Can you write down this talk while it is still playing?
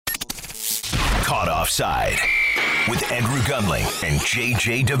Caught Offside with Andrew Gunling and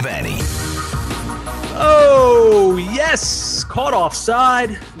JJ Devaney. Oh, yes. Caught Offside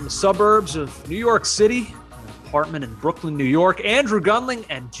in the suburbs of New York City. An apartment in Brooklyn, New York. Andrew Gunling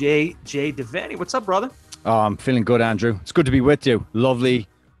and JJ Devaney. What's up, brother? Oh, I'm feeling good, Andrew. It's good to be with you. Lovely,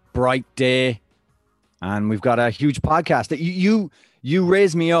 bright day. And we've got a huge podcast. You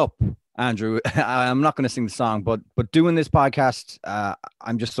raise me up, Andrew. I'm not going to sing the song, but doing this podcast,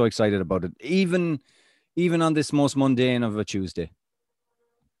 I'm just so excited about it. Even on this most mundane of a Tuesday.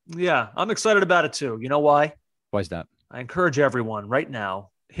 Yeah, I'm excited about it too. You know why? Why is that? I encourage everyone right now,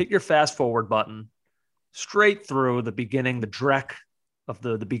 hit your fast forward button straight through the beginning, the dreck of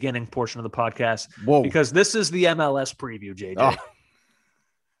the beginning portion of the podcast. Whoa. Because this is the MLS preview, JJ. Oh.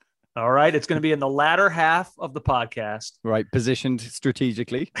 All right. It's going to be in the latter half of the podcast. Right. Positioned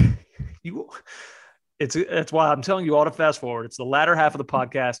strategically. It's why I'm telling you all to fast forward. It's the latter half of the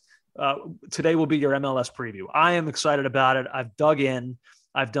podcast. Today will be your MLS preview. I am excited about it. I've dug in.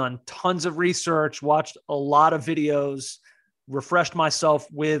 I've done tons of research, watched a lot of videos, refreshed myself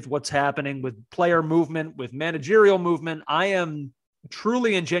with what's happening with player movement, with managerial movement. I am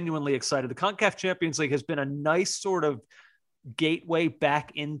truly and genuinely excited. The CONCACAF Champions League has been a nice sort of gateway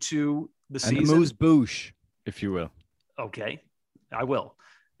back into the season. And amuse-bouche, if you will. Okay, I will.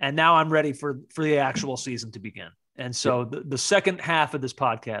 And now I'm ready for the actual season to begin. And so the second half of this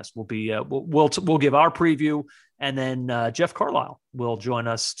podcast will be we'll give our preview, and then Jeff Carlisle will join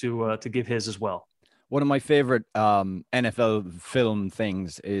us to give his as well. One of my favorite NFL film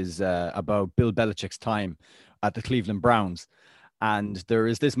things is about Bill Belichick's time at the Cleveland Browns. And there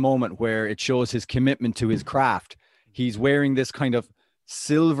is this moment where it shows his commitment to his craft. He's wearing this kind of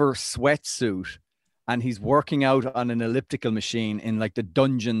silver sweatsuit, and he's working out on an elliptical machine in like the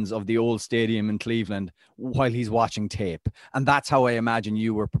dungeons of the old stadium in Cleveland while he's watching tape. And that's how I imagine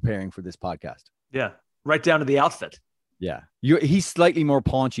you were preparing for this podcast. Yeah. Right down to the outfit. Yeah. He's slightly more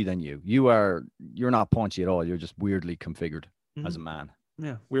paunchy than you. You're not paunchy at all. You're just weirdly configured as a man.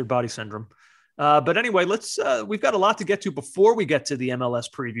 Yeah. Weird body syndrome. But anyway, we've got a lot to get to before we get to the MLS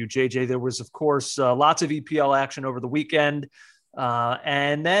preview. JJ, there was, of course, lots of EPL action over the weekend.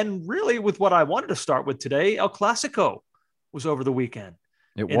 And then really with what I wanted to start with today, El Clasico was over the weekend.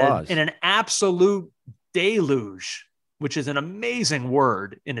 It was. In an absolute deluge, which is an amazing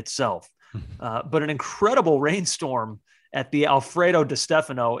word in itself, but an incredible rainstorm at the Alfredo Di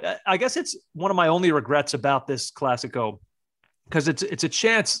Stefano. I guess it's one of my only regrets about this Clasico, because it's a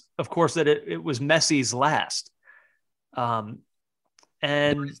chance, of course, that it was Messi's last. And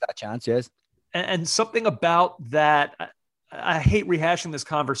there is that chance, yes. And something about that, I hate rehashing this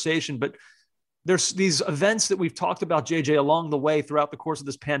conversation, but there's these events that we've talked about, JJ, along the way throughout the course of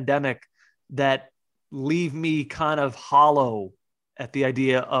this pandemic that leave me kind of hollow at the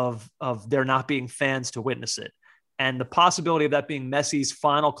idea of there not being fans to witness it. And the possibility of that being Messi's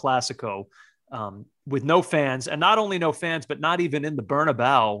final Clasico, with no fans, and not only no fans, but not even in the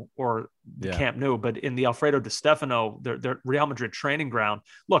Bernabeu or the Camp Nou, but in the Alfredo Di Stefano, their Real Madrid training ground.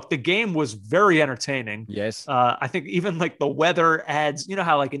 Look, the game was very entertaining. Yes. I think even like the weather adds, you know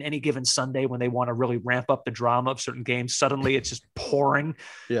how like in any given Sunday when they want to really ramp up the drama of certain games, suddenly it's just pouring.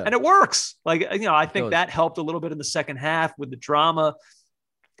 Yeah. And it works. Like, I think that helped a little bit in the second half with the drama.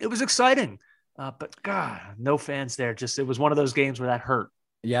 It was exciting. But God, no fans there. It was one of those games where that hurt.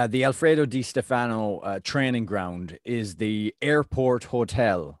 Yeah, the Alfredo Di Stefano training ground is the airport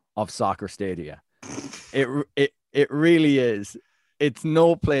hotel of soccer stadia. It really is. It's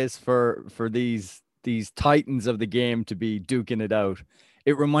no place for these titans of the game to be duking it out.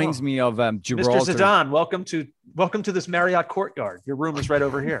 It reminds me of Gibraltar. Mr. Zidane, welcome to this Marriott courtyard. Your room is right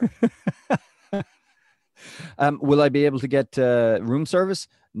over here. Will I be able to get room service?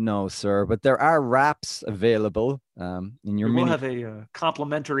 No, sir, but there are wraps available in your We'll have a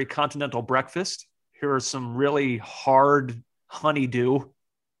complimentary continental breakfast. Here are some really hard honeydew.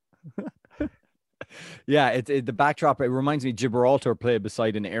 Yeah, the backdrop, it reminds me Gibraltar played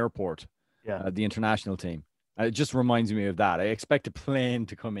beside an airport, the international team. It just reminds me of that. I expect a plane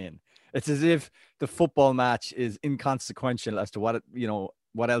to come in. It's as if the football match is inconsequential as to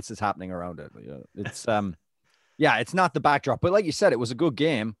what else is happening around it. It's it's not the backdrop, but like you said, it was a good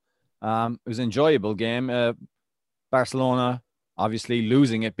game. It was an enjoyable game. Barcelona obviously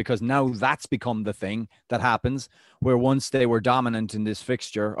losing it, because now that's become the thing that happens, where once they were dominant in this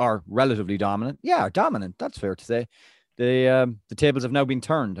fixture, or relatively dominant. Yeah, dominant. That's fair to say. The tables have now been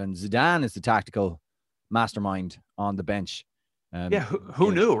turned, and Zidane is the tactical mastermind on the bench.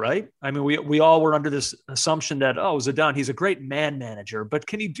 Who knew, right? I mean, we all were under this assumption that, Zidane, he's a great man manager, but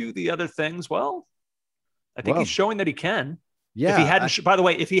can he do the other things? Well, I think he's showing that he can. Yeah. If he hadn't, by the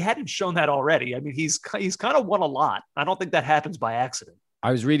way, if he hadn't shown that already, I mean, he's kind of won a lot. I don't think that happens by accident.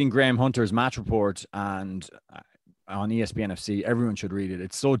 I was reading Graham Hunter's match report and on ESPN FC. Everyone should read it.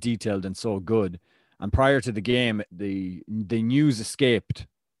 It's so detailed and so good. And prior to the game, the news escaped.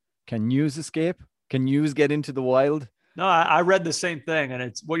 Can news escape? Can news get into the wild? No, I read the same thing, and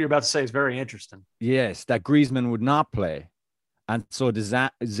it's what you're about to say is very interesting. Yes, that Griezmann would not play, and so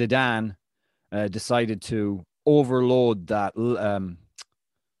Zidane decided to overload that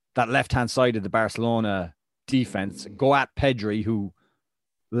left-hand side of the Barcelona defense, go at Pedri, who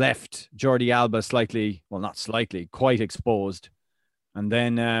left Jordi Alba quite exposed. And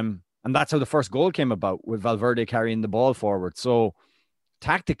then, and that's how the first goal came about, with Valverde carrying the ball forward. So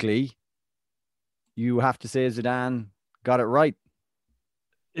tactically, you have to say Zidane got it right.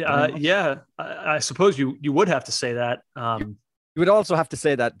 Yeah, I suppose you would have to say that. You would also have to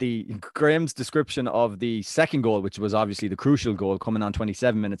say that Graham's description of the second goal, which was obviously the crucial goal coming on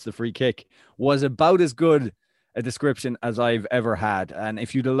 27 minutes, the free kick, was about as good a description as I've ever had. And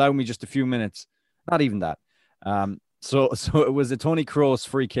if you'd allow me just a few minutes, not even that. So it was a Toni Kroos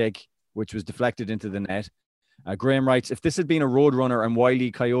free kick, which was deflected into the net. Graham writes, if this had been a Roadrunner and Wile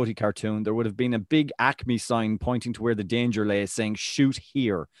E. Coyote cartoon, there would have been a big Acme sign pointing to where the danger lay, saying, shoot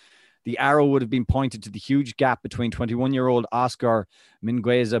here. The arrow would have been pointed to the huge gap between 21-year-old Oscar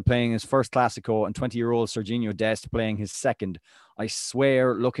Mingueza playing his first Clásico and 20-year-old Serginho Dest playing his second. I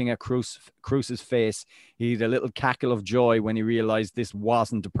swear, looking at Cruz's face, he had a little cackle of joy when he realized this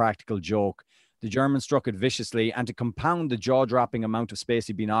wasn't a practical joke. The German struck it viciously, and to compound the jaw-dropping amount of space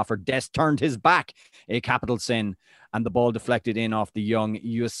he'd been offered, Dest turned his back, a capital sin, and the ball deflected in off the young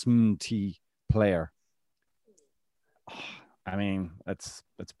USMT player. I mean, that's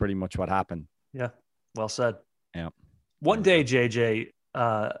pretty much what happened. Yeah, well said. Yeah. One day, JJ,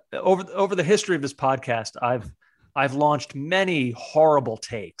 over the history of this podcast, I've launched many horrible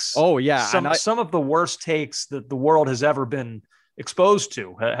takes. Oh yeah, some of the worst takes that the world has ever been exposed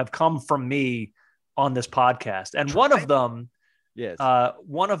to have come from me on this podcast, and one of them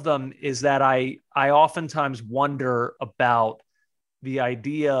is that I oftentimes wonder about the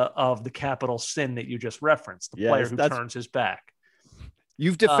idea of the capital sin that you just referenced, the player who turns his back.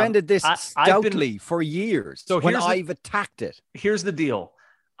 You've defended this stoutly for years. So when I've attacked it. Here's the deal.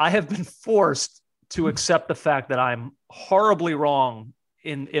 I have been forced to accept the fact that I'm horribly wrong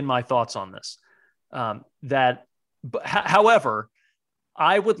in my thoughts on this. However,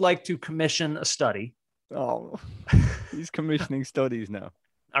 I would like to commission a study. Oh, he's commissioning studies now.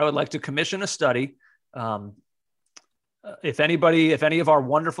 I would like to commission a study. If any of our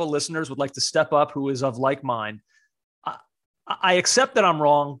wonderful listeners would like to step up who is of like mind, I accept that I'm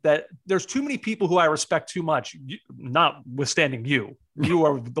wrong, that there's too many people who I respect too much, notwithstanding you. You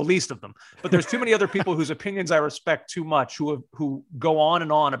are the least of them. But there's too many other people whose opinions I respect too much who go on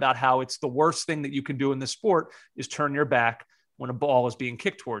and on about how it's the worst thing that you can do in this sport is turn your back when a ball is being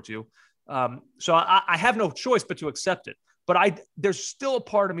kicked towards you. So I have no choice but to accept it. But there's still a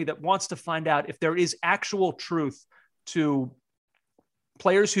part of me that wants to find out if there is actual truth to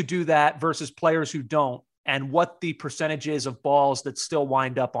players who do that versus players who don't, and what the percentage is of balls that still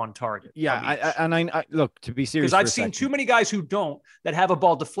wind up on target. Yeah, I look, to be serious, because I've seen too many guys who don't, that have a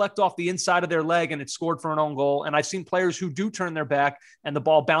ball deflect off the inside of their leg and it's scored for an own goal. And I've seen players who do turn their back and the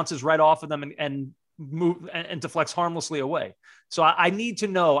ball bounces right off of them and move and deflects harmlessly away. So I need to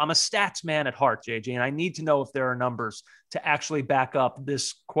know. I'm a stats man at heart, JJ, and I need to know if there are numbers to actually back up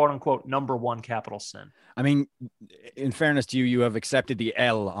this quote unquote number one capital sin. I mean, in fairness to you, you have accepted the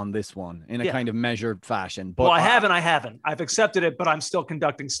L on this one in a kind of measured fashion. But well, I haven't. I've accepted it, but I'm still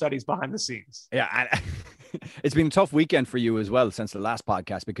conducting studies behind the scenes. Yeah. It's been a tough weekend for you as well since the last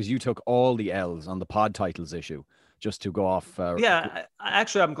podcast, because you took all the L's on the pod titles issue. Just to go off.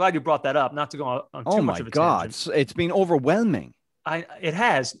 Actually, I'm glad you brought that up. Not to go on too much of a tangent. It's been overwhelming. It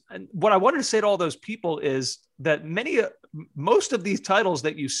has. And what I wanted to say to all those people is that most of these titles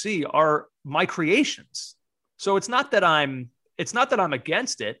that you see are my creations. So it's not that I'm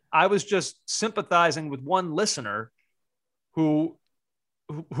against it. I was just sympathizing with one listener who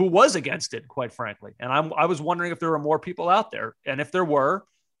was against it, quite frankly. And I was wondering if there were more people out there, and if there were,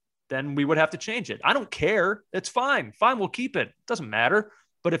 then we would have to change it. I don't care. It's fine. Fine, we'll keep it. It doesn't matter.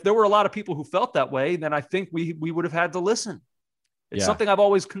 But if there were a lot of people who felt that way, then I think we would have had to listen. It's something I've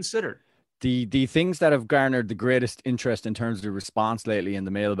always considered. The things that have garnered the greatest interest in terms of response lately in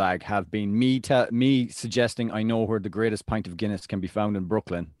the mailbag have been me suggesting I know where the greatest pint of Guinness can be found in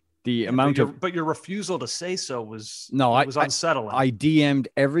Brooklyn. But your refusal to say so was unsettling. I DM'd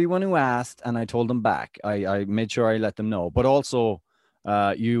everyone who asked, and I told them back. I made sure I let them know. But also,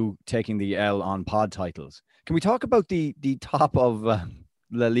 you taking the L on pod titles. Can we talk about the top of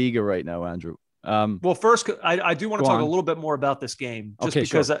La Liga right now, Andrew? Well, first, I do want to talk a little bit more about this game, just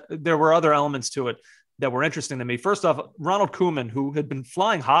because sure. There were other elements to it that were interesting to me. First off, Ronald Koeman, who had been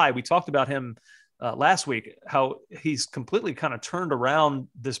flying high, we talked about him last week, how he's completely kind of turned around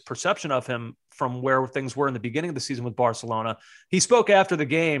this perception of him from where things were in the beginning of the season with Barcelona. He spoke after the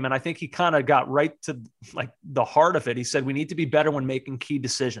game, and I think he kind of got right to like the heart of it. He said, we need to be better when making key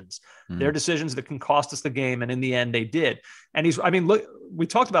decisions. They're decisions that can cost us the game. And in the end, they did. And look, we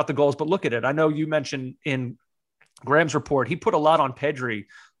talked about the goals, but look at it. I know you mentioned in Graham's report, he put a lot on Pedri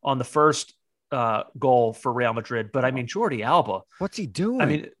on the first goal for Real Madrid. But I mean, Jordi Alba. What's he doing? I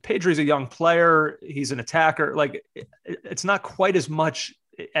mean, Pedri's a young player. He's an attacker. Like, it's not quite as much,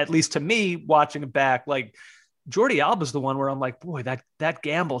 at least to me, watching it back. Like, Jordi Alba's the one where I'm like, boy, that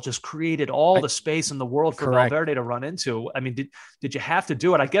gamble just created all the space in the world for Valverde to run into. I mean, did you have to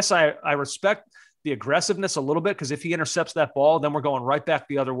do it? I guess I respect the aggressiveness a little bit, because if he intercepts that ball, then we're going right back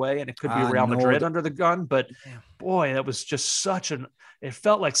the other way, and it could be Real Madrid under the gun. But boy, that was just it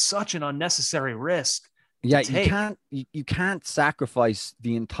felt like such an unnecessary risk. Yeah, you can't sacrifice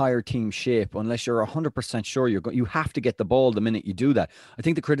the entire team shape unless you're 100% sure you have to get the ball the minute you do that. I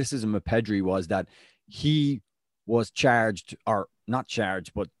think the criticism of Pedri was that he was charged, or not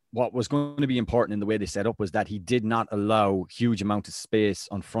charged, but what was going to be important in the way they set up was that he did not allow huge amount of space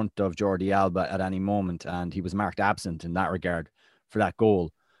on front of Jordi Alba at any moment, and he was marked absent in that regard for that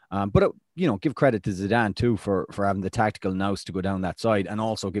goal. But give credit to Zidane too for having the tactical nous to go down that side, and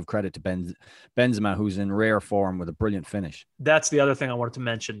also give credit to Benzema, who's in rare form with a brilliant finish. That's the other thing I wanted to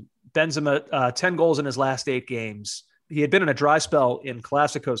mention. Benzema, 10 goals in his last 8 games. He had been in a dry spell in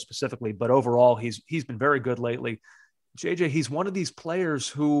Clásicos specifically, but overall he's been very good lately. JJ, he's one of these players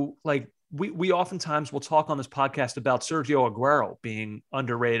who, like, we oftentimes will talk on this podcast about Sergio Aguero being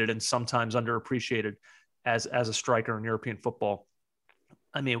underrated and sometimes underappreciated as a striker in European football.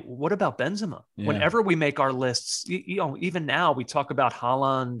 I mean, what about Benzema? Yeah. Whenever we make our lists, even now we talk about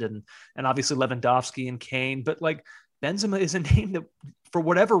Haaland and obviously Lewandowski and Kane, but like, Benzema is a name that, for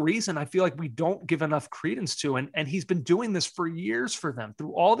whatever reason, I feel like we don't give enough credence to. And he's been doing this for years for them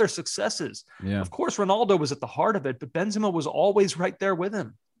through all their successes. Yeah. Of course, Ronaldo was at the heart of it, but Benzema was always right there with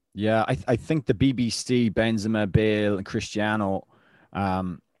him. Yeah, I think the BBC, Benzema, Bale, and Cristiano,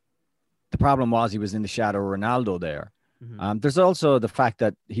 the problem was he was in the shadow of Ronaldo there. Mm-hmm. There's also the fact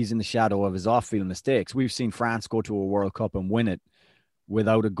that he's in the shadow of his off-field mistakes. We've seen France go to a World Cup and win it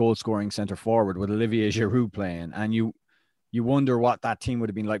without a goal-scoring centre forward, with Olivier Giroud playing, and you wonder what that team would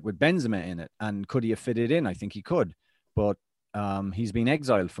have been like with Benzema in it, and could he have fitted in? I think he could, but he's been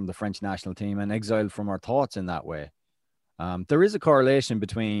exiled from the French national team and exiled from our thoughts in that way. There is a correlation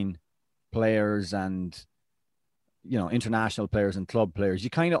between players and international players and club players. You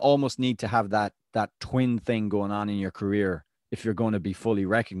kind of almost need to have that twin thing going on in your career if you're going to be fully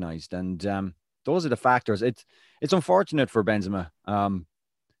recognized, and those are the factors. It's unfortunate for Benzema,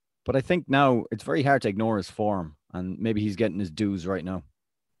 but I think now it's very hard to ignore his form, and maybe he's getting his dues right now.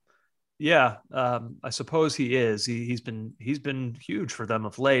 Yeah, I suppose he is. He's been huge for them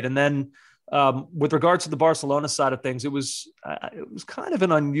of late. And then with regards to the Barcelona side of things, it was kind of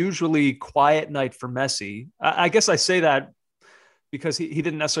an unusually quiet night for Messi. I guess I say that because he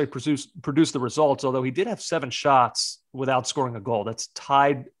didn't necessarily produce the results, although he did have 7 shots without scoring a goal. That's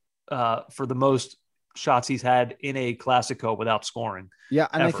tied for the most shots he's had in a Clásico without scoring. Yeah,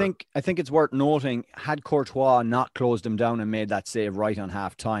 and ever. I think it's worth noting, had Courtois not closed him down and made that save right on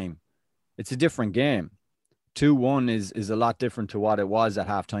half time, it's a different game. 2-1 is a lot different to what it was at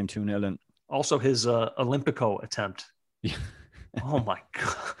halftime, 2-0. And also his Olympico attempt. Oh my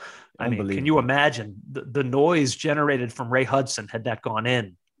God. I mean, can you imagine the noise generated from Ray Hudson had that gone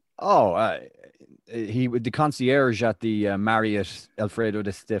in? Oh, the concierge at the Marriott Alfredo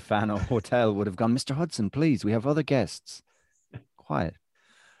de Stefano Hotel would have gone, Mr. Hudson, please, we have other guests. Quiet.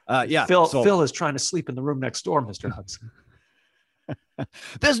 Yeah. Phil is trying to sleep in the room next door, Mr. Hudson.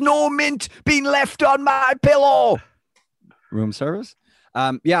 There's no mint being left on my pillow. Room service.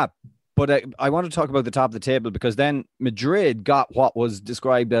 Yeah. But I want to talk about the top of the table, because then Madrid got what was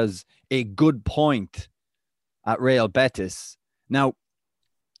described as a good point at Real Betis. Now,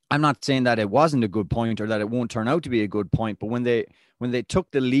 I'm not saying that it wasn't a good point or that it won't turn out to be a good point, but when they took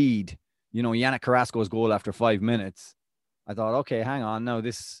the lead, Yannick Carrasco's goal after 5 minutes, I thought, okay, hang on, now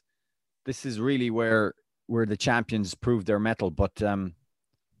this is really where the champions proved their mettle. But I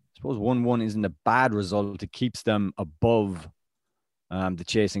suppose 1-1 isn't a bad result. It keeps them above the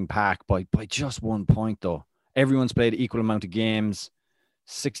chasing pack by just 1 point, though. Everyone's played equal amount of games.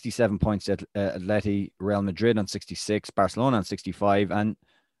 67 points at Atleti, Real Madrid on 66, Barcelona on 65, and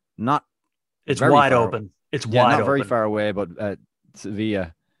not. It's wide open. It's Yeah, wide not very open. far away, but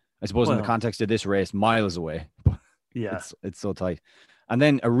Sevilla, I suppose, in the context of this race, miles away. Yeah, it's so tight. And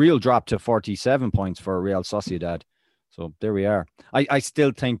then a real drop to 47 points for Real Sociedad. So there we are. I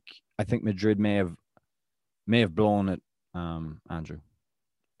still think Madrid may have blown it, Andrew.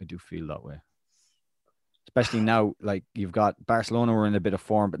 I do feel that way. Especially now, like you've got Barcelona were in a bit of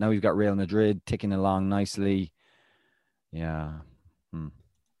form, but now you've got Real Madrid ticking along nicely. Yeah.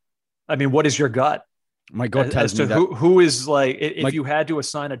 I mean, what is your gut? My gut tells as me to that who is like, if you had to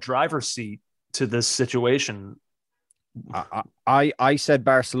assign a driver's seat to this situation. I said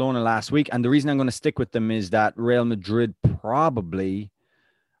Barcelona last week, and the reason I'm going to stick with them is that Real Madrid probably,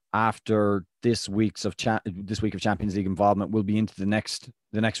 after this week of Champions League involvement, will be into the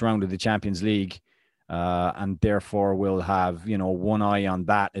next round of the Champions League, and therefore will have one eye on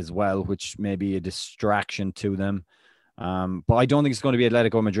that as well, which may be a distraction to them. But I don't think it's going to be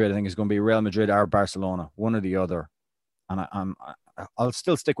Atletico Madrid. I think it's going to be Real Madrid or Barcelona, one or the other. And I'll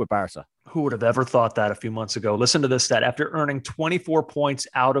still stick with Barca. Who would have ever thought that a few months ago? Listen to this stat. After earning 24 points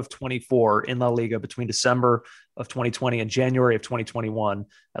out of 24 in La Liga between December of 2020 and January of 2021,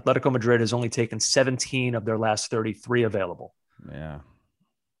 Atletico Madrid has only taken 17 of their last 33 available. Yeah.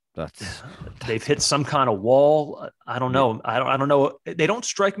 They've hit some kind of wall. I don't know. Yeah. I don't know. They don't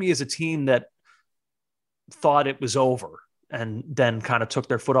strike me as a team that thought it was over and then kind of took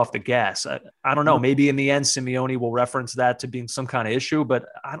their foot off the gas. I don't know. Maybe in the end, Simeone will reference that to being some kind of issue, but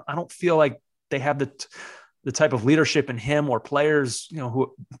I don't feel like they have the type of leadership in him or players,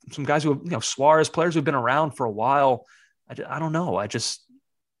 who some guys who, Suarez, players who've been around for a while. I don't know.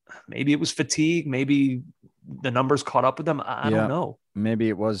 Maybe it was fatigue. Maybe the numbers caught up with them. I don't know. Maybe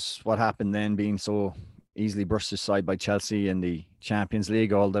it was what happened then, being so easily brushed aside by Chelsea in the Champions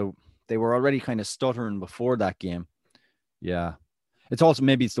League, although they were already kind of stuttering before that game. Yeah. It's also,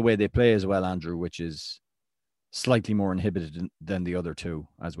 maybe it's the way they play as well, Andrew, which is slightly more inhibited than the other two,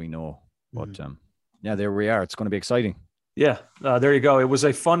 as we know. But there we are. It's going to be exciting. Yeah, there you go. It was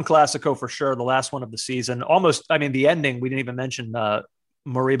a fun Clasico for sure. The last one of the season. Almost, the ending, we didn't even mention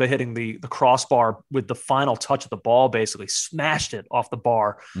Moriba hitting the crossbar with the final touch of the ball, basically smashed it off the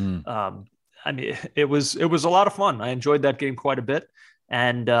bar. It was a lot of fun. I enjoyed that game quite a bit.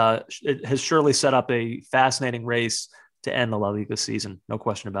 And it has surely set up a fascinating race to end the La Liga season. No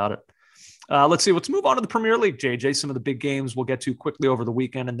question about it. Let's see. Let's move on to the Premier League, JJ. Some of the big games we'll get to quickly over the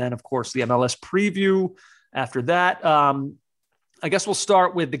weekend. And then, of course, the MLS preview after that. I guess we'll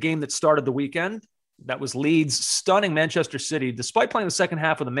start with the game that started the weekend. That was Leeds stunning Manchester City, despite playing the second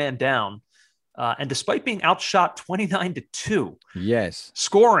half with a man down. And despite being outshot 29-2. Yes.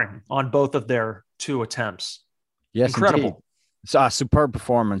 Scoring on both of their two attempts. Yes, incredible. Indeed. It's a superb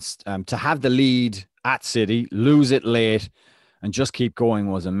performance. To have the lead at City, lose it late, and just keep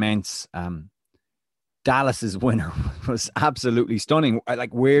going was immense. Dallas's winner was absolutely stunning.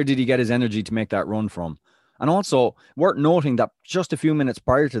 Like, where did he get his energy to make that run from? And also, worth noting that just a few minutes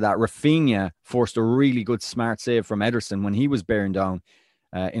prior to that, Rafinha forced a really good, smart save from Ederson when he was bearing down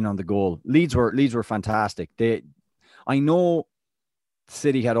in on the goal. Leeds were fantastic. I know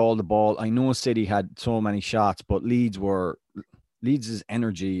City had all the ball. I know City had so many shots, but Leeds'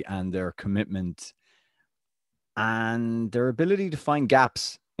 energy and their commitment and their ability to find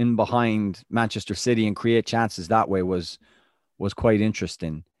gaps in behind Manchester City and create chances that way was quite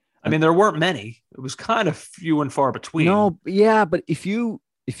interesting. There weren't many. It was kind of few and far between. No, yeah, but if you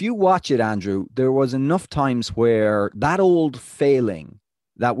watch it, Andrew, there was enough times where that old failing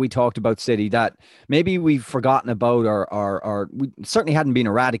that we talked about City that maybe we've forgotten about or we certainly hadn't been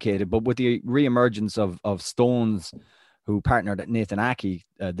eradicated, but with the reemergence of Stones, who partnered at Nathan Aki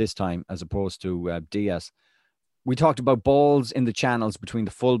this time as opposed to Diaz. We talked about balls in the channels between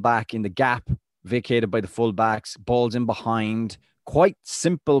the fullback, in the gap vacated by the fullbacks, balls in behind, quite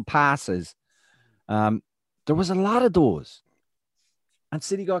simple passes. There was a lot of those. And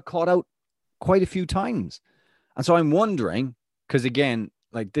City got caught out quite a few times. And so I'm wondering, because again,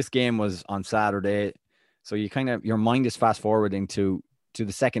 like this game was on Saturday, so you kind of, your mind is fast forwarding to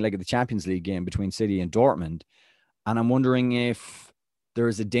the second leg of the Champions League game between City and Dortmund. And I'm wondering if there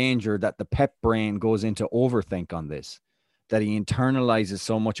is a danger that the Pep brain goes into overthink on this, that he internalizes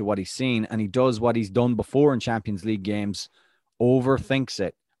so much of what he's seen and he does what he's done before in Champions League games, overthinks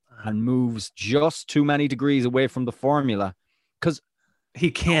it and moves just too many degrees away from the formula. Because he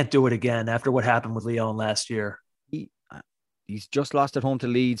can't do it again after what happened with Lyon last year. He's just lost at home to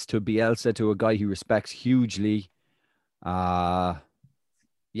Leeds, to Bielsa, to a guy he respects hugely. And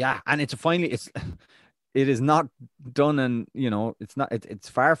it is not done, and it's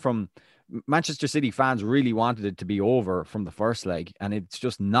far from. Manchester City fans really wanted it to be over from the first leg, and it's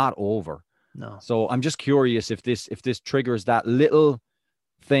just not over. No. So I'm just curious if this triggers that little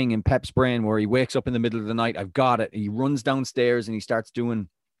thing in Pep's brain where he wakes up in the middle of the night. I've got it. He runs downstairs and he starts doing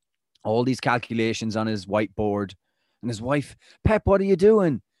all these calculations on his whiteboard. And his wife, Pep, what are you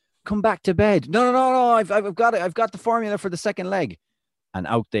doing? Come back to bed. No. I've got it. I've got the formula for the second leg. And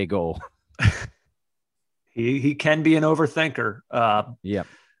out they go. He can be an overthinker. Yeah.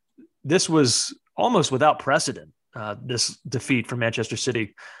 This was almost without precedent, this defeat for Manchester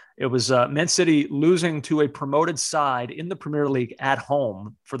City. It was Man City losing to a promoted side in the Premier League at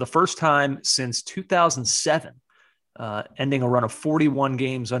home for the first time since 2007, ending a run of 41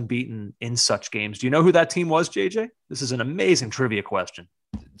 games unbeaten in such games. Do you know who that team was, JJ? This is an amazing trivia question.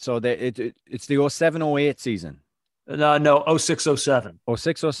 So it's the 07-08 season. No, 06-07.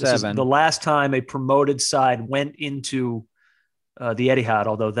 06-07. The last time a promoted side went into the Etihad,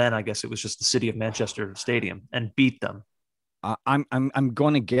 although then I guess it was just the City of Manchester Stadium, and beat them. I'm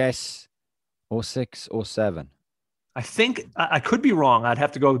going to guess 06-07. I think I could be wrong. I'd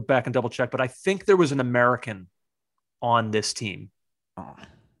have to go back and double check, but I think there was an American on this team. Oh,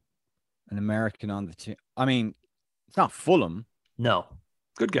 an American on the team. I mean, it's not Fulham. No.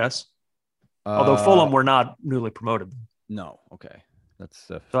 Good guess. Although Fulham were not newly promoted. No. Okay. That's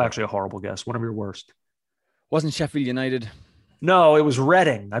so actually a horrible guess. One of your worst. Wasn't Sheffield United? No, it was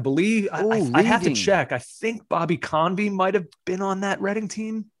Reading. I believe. I have to check. I think Bobby Convey might have been on that Reading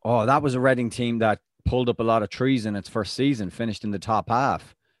team. Oh, that was a Reading team that pulled up a lot of trees in its first season, finished in the top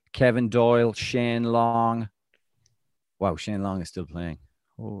half. Kevin Doyle, Shane Long. Wow, Shane Long is still playing.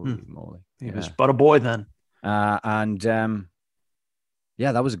 Holy moly. He was but a boy then.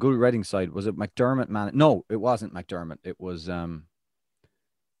 Yeah, that was a good Reading side. Was it McDermott, man? No, it wasn't McDermott. It was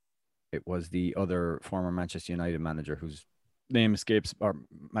the other former Manchester United manager whose name escapes, or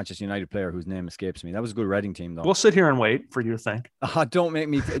Manchester United player whose name escapes me. That was a good Reading team, though. We'll sit here and wait for you to think. Don't make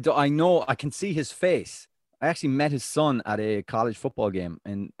me. I know. I can see his face. I actually met his son at a college football game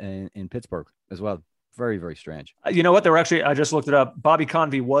in Pittsburgh as well. Very, very strange. You know what? There were actually, I just looked it up. Bobby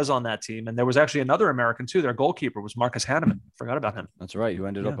Convey was on that team, and there was actually another American too. Their goalkeeper was Marcus Hanneman. Forgot about him. That's right. Who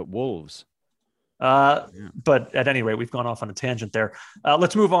ended up at Wolves. But at any rate, we've gone off on a tangent there.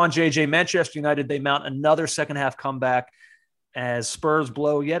 Let's move on, JJ. Manchester United, they mount another second half comeback as Spurs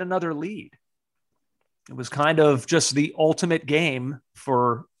blow yet another lead. It was kind of just the ultimate game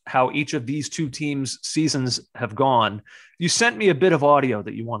for how each of these two teams' seasons have gone. You sent me a bit of audio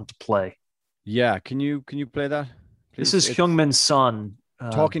that you wanted to play. Yeah, can you play that? Please? This is Heung-Min Son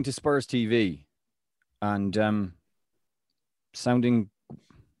talking to Spurs TV and sounding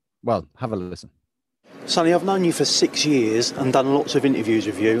well. Have a listen. Sonny, I've known you for 6 years and done lots of interviews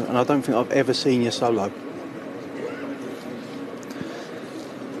with you, and I don't think I've ever seen you solo.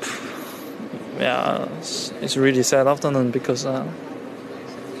 Yeah, it's really sad afternoon because I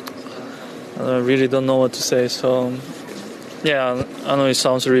really don't know what to say. So, yeah, I know it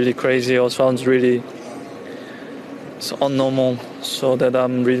sounds really crazy or sounds really unnormal, so that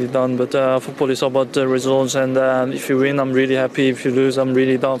I'm really done. But football is about the results, and if you win, I'm really happy. If you lose, I'm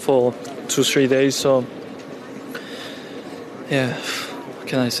really down for 2-3 days. So, yeah, what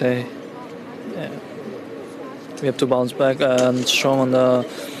can I say? Yeah, we have to bounce back and strong on the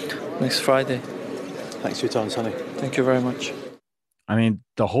next Friday. Thanks for your time, Sonny. Thank you very much. I mean,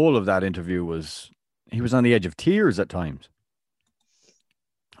 the whole of that interview he was on the edge of tears at times.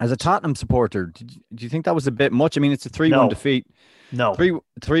 As a Tottenham supporter, do you think that was a bit much? I mean, it's a 3-1 defeat. No.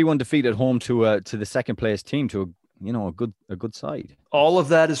 3-1 defeat at home to the second place team, to a good side. All of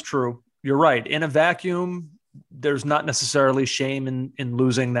that is true. You're right. In a vacuum, there's not necessarily shame in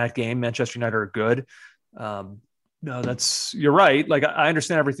losing that game. Manchester United are good. No, you're right. Like, I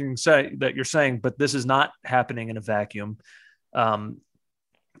understand everything that you're saying, but this is not happening in a vacuum.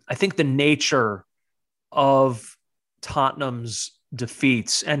 I think the nature of Tottenham's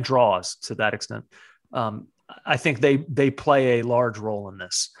defeats and draws to that extent, I think they play a large role in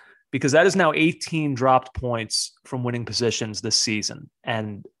this, because that is now 18 dropped points from winning positions this season.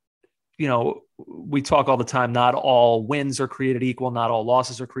 And, we talk all the time, not all wins are created equal, not all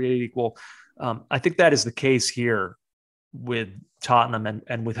losses are created equal. I think that is the case here with Tottenham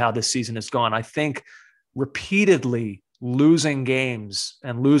and with how this season has gone. I think repeatedly losing games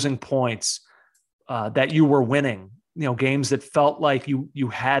and losing points that you were winning, games that felt like you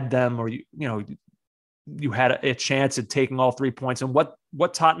had them, or you had a chance at taking all 3 points, and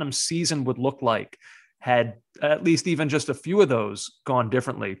what Tottenham's season would look like had at least even just a few of those gone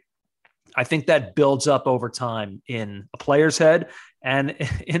differently. I think that builds up over time in a player's head and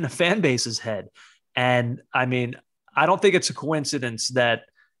in a fan base's head. And I mean, I don't think it's a coincidence that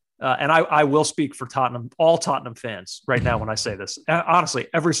and I will speak for Tottenham, all Tottenham fans right now when I say this. Honestly,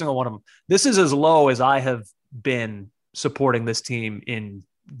 every single one of them. This is as low as I have been supporting this team in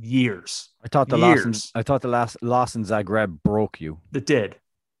years. I thought the last loss in Zagreb broke you. It did,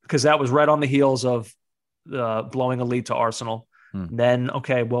 because that was right on the heels of blowing a lead to Arsenal. Then,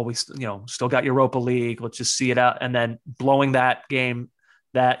 okay, well, we still got Europa League. Let's just see it out. And then blowing that game,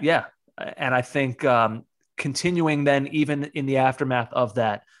 and I think continuing then, even in the aftermath of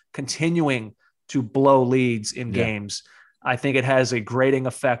that, continuing to blow leads in games, I think it has a grating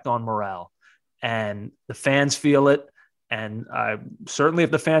effect on morale. And the fans feel it. And certainly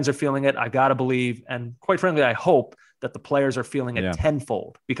if the fans are feeling it, I got to believe, and quite frankly, I hope that the players are feeling it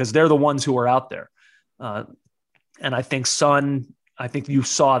tenfold, because they're the ones who are out there. And I think I think you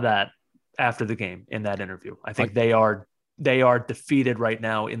saw that after the game in that interview. I think they are defeated right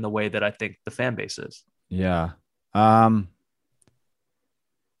now in the way that I think the fan base is. Yeah. I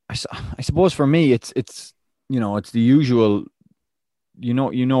suppose for me, it's it's the usual,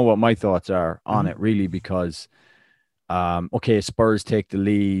 what my thoughts are on it, really, because, okay, Spurs take the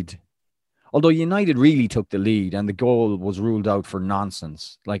lead, although United really took the lead and the goal was ruled out for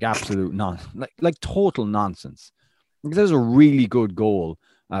nonsense, like absolute like total nonsense. There's a really good goal.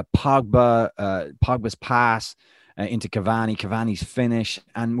 Pogba's pass into Cavani's finish,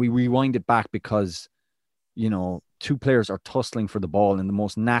 and we rewind it back because, two players are tussling for the ball in the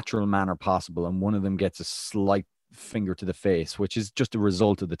most natural manner possible, and one of them gets a slight finger to the face, which is just a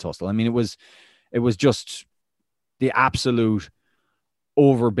result of the tussle. I mean, it was just the absolute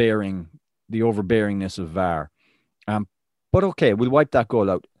overbearingness of VAR. But okay, we'll wipe that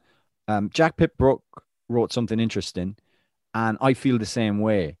goal out. Jack Pipbrook wrote something interesting, and I feel the same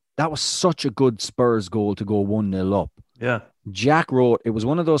way. That was such a good Spurs goal to go 1-0 up. Yeah. Jack wrote, it was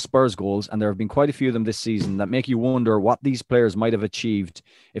one of those Spurs goals, and there have been quite a few of them this season, that make you wonder what these players might have achieved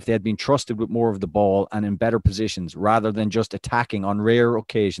if they had been trusted with more of the ball and in better positions, rather than just attacking on rare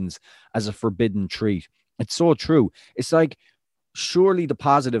occasions as a forbidden treat. It's so true. It's like, surely the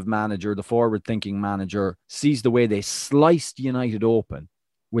positive manager, the forward-thinking manager, sees the way they sliced United open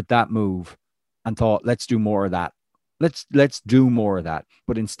with that move and thought, let's do more of that. Let's do more of that.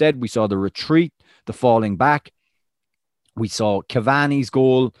 But instead, we saw the retreat, the falling back. We saw Cavani's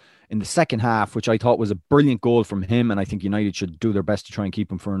goal in the second half, which I thought was a brilliant goal from him, and I think United should do their best to try and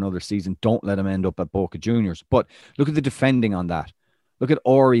keep him for another season. Don't let him end up at Boca Juniors. But look at the defending on that. Look at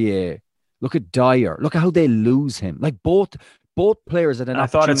Aurier. Look at Dyer. Look at how they lose him. Like both players at an opportunity. I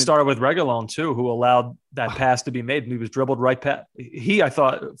thought it started with Reguilón too, who allowed that pass to be made, and he was dribbled right past. I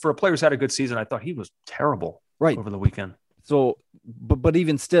thought, for a player who's had a good season, I thought he was terrible over the weekend. So, but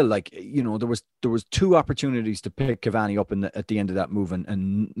even still, like, there was two opportunities to pick Cavani up at the end of that move,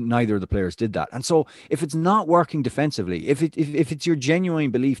 and neither of the players did that. And so, if it's not working defensively, if it's your genuine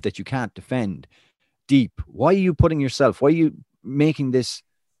belief that you can't defend deep, why are you putting yourself? Why are you making this,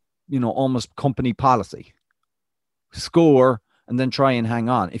 almost company policy? Score and then try and hang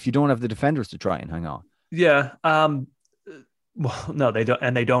on if you don't have the defenders to try and hang on. Yeah. Well, no, they don't,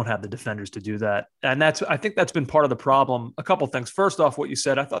 and they don't have the defenders to do that. And I think that's been part of the problem. A couple of things. First off, what you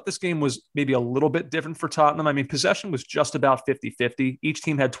said, I thought this game was maybe a little bit different for Tottenham. I mean, possession was just about 50-50. Each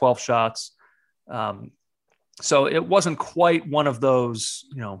team had 12 shots. So it wasn't quite one of those,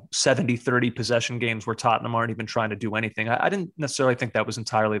 70-30 possession games where Tottenham aren't even trying to do anything. I didn't necessarily think that was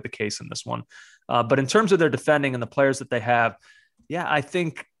entirely the case in this one. But in terms of their defending and the players that they have, I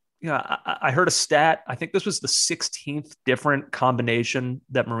think, I heard a stat. I think this was the 16th different combination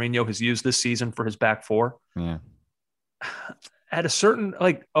that Mourinho has used this season for his back four. Yeah. At a certain,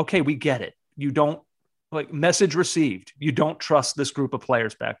 okay, we get it. You don't, message received. You don't trust this group of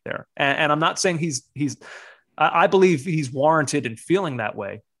players back there. And I'm not saying I believe he's warranted in feeling that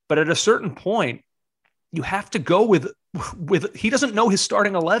way. But at a certain point, you have to go with he doesn't know his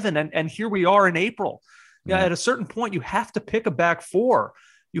starting 11. And here we are in April. Yeah. At a certain point, you have to pick a back four.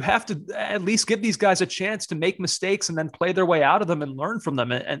 You have to at least give these guys a chance to make mistakes and then play their way out of them and learn from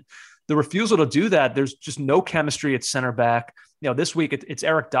them. And the refusal to do that, there's just no chemistry at center back. This week it's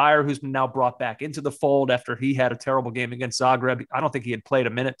Eric Dyer, who's been now brought back into the fold after he had a terrible game against Zagreb. I don't think he had played a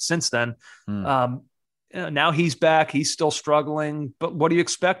minute since then. Now he's back. He's still struggling. But what do you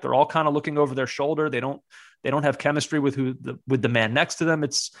expect? They're all kind of looking over their shoulder. They don't have chemistry with the man next to them.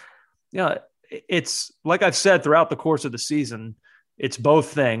 It's like I've said throughout the course of the season. It's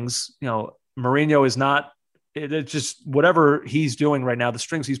both things. Mourinho is not. It's just whatever he's doing right now. The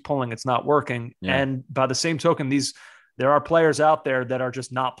strings he's pulling, it's not working. Yeah. And by the same token, there are players out there that are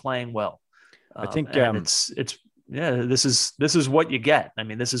just not playing well. I think it's yeah, this is what you get. I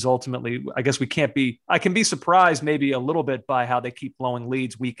mean, this is ultimately, I guess I can be surprised maybe a little bit by how they keep blowing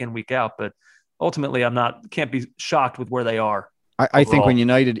leads week in, week out, but ultimately can't be shocked with where they are. I think when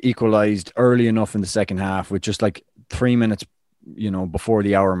United equalized early enough in the second half with just like 3 minutes, before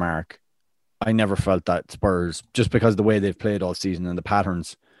the hour mark, I never felt that Spurs, just because of the way they've played all season and the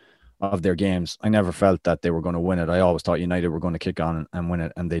patterns of their games, I never felt that they were going to win it. I always thought United were going to kick on and win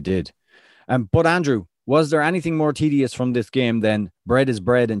it, and they did. But Andrew, was there anything more tedious from this game than bread is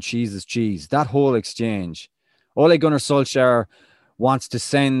bread and cheese is cheese? That whole exchange. Ole Gunnar Solskjaer wants to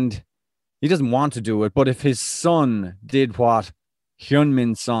send, he doesn't want to do it, but if his son did what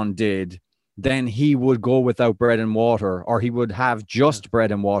Hyun-Min Son did, then he would go without bread and water, or he would have just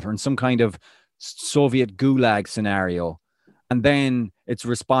bread and water in some kind of Soviet gulag scenario. And then it's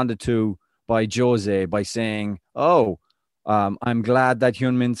responded to by Jose by saying, I'm glad that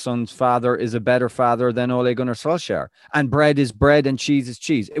Hyun-Min Son's father is a better father than Ole Gunnar Solskjaer. And bread is bread and cheese is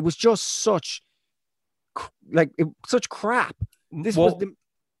cheese. It was just such crap. This was the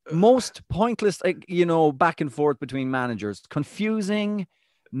most pointless, back and forth between managers. Confusing,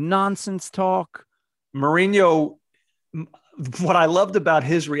 nonsense talk. Mourinho, what I loved about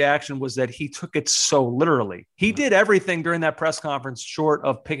his reaction was that he took it so literally. He did everything during that press conference short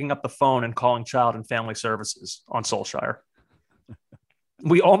of picking up the phone and calling Child and Family Services on Solskjaer.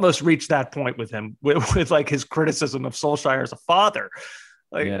 We almost reached that point with him, with like his criticism of Solskjaer as a father.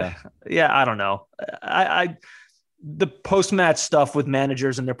 Yeah, I don't know. The post-match stuff with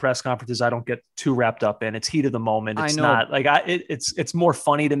managers and their press conferences, I don't get too wrapped up in. It's heat of the moment. It's not like it's more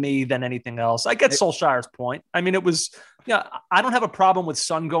funny to me than anything else. I get Solskjaer's point. I mean, I don't have a problem with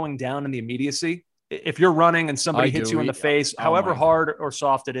Son going down in the immediacy. If you're running and somebody hits you in the face, however hard or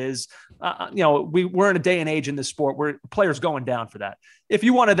soft it is, we're in a day and age in this sport where players going down for that. If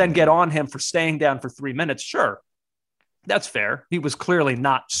you want to then get on him for staying down for 3 minutes, sure. That's fair. He was clearly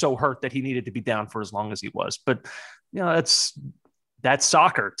not so hurt that he needed to be down for as long as he was. But, that's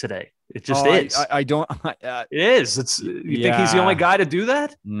soccer today. It just is. I don't. It is. You think he's the only guy to do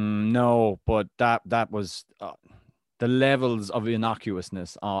that? No, but that was the levels of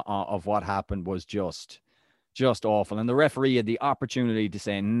innocuousness of what happened was just awful. And the referee had the opportunity to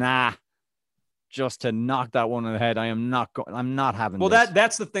say, nah, just to knock that one on the head. I'm not having this. Well,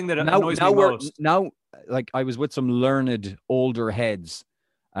 that's the thing that annoys me most. Now, like I was with some learned older heads.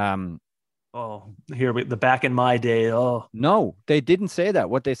 The back in my day. Oh, no, they didn't say that.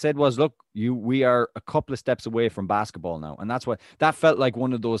 What they said was, look, we are a couple of steps away from basketball now. And that's what that felt like,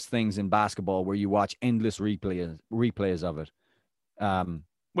 one of those things in basketball where you watch endless replays of it.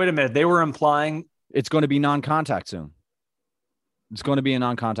 Wait a minute. They were implying it's going to be non-contact soon. It's going to be a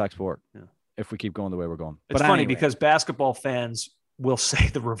non-contact sport. Yeah. If we keep going the way we're going. It's funny because basketball fans will say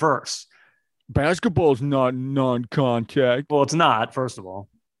the reverse. Basketball's not non-contact. Well, it's not, first of all,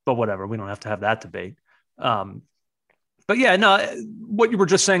 but whatever. We don't have to have that debate. But yeah, no, what you were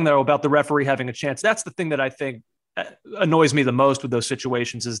just saying though about the referee having a chance, that's the thing that I think annoys me the most with those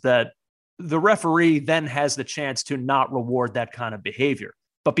situations, is that the referee then has the chance to not reward that kind of behavior.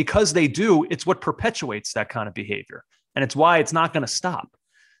 But because they do, it's what perpetuates that kind of behavior. And it's why it's not going to stop.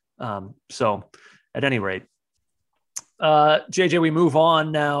 So at any rate, JJ, we move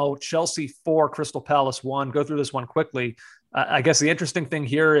on now. Chelsea 4, Crystal Palace 1. Go through this one quickly. I guess the interesting thing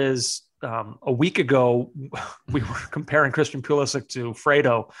here is a week ago, we were comparing Christian Pulisic to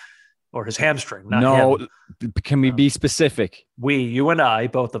Fredo, or his hamstring. Not him. Can we be specific? You and I,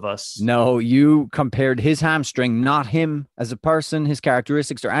 both of us. No, you compared his hamstring, not him as a person, his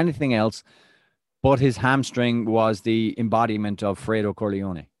characteristics, or anything else, but his hamstring was the embodiment of Fredo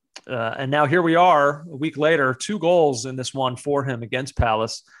Corleone. And now here we are a week later, 2 goals in this one for him against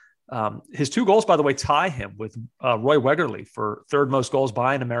Palace. His 2 goals, by the way, tie him with Roy Wegerle for third most goals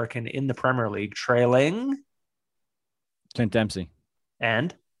by an American in the Premier League, trailing Clint Dempsey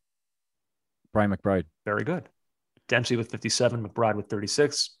and Brian McBride. Very good. Dempsey with 57, McBride with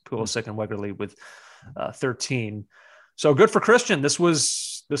 36, Pulisic and Wegerle with 13. So good for Christian. This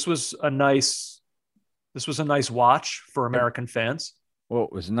was a nice watch for American fans. Well,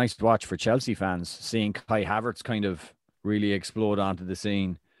 it was a nice watch for Chelsea fans, seeing Kai Havertz kind of really explode onto the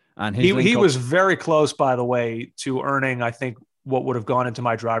scene. And he was very close, by the way, to earning, I think, what would have gone into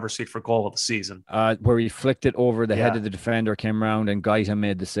my driver's seat for goal of the season. Where he flicked it over the head of the defender, came round, and Gaeta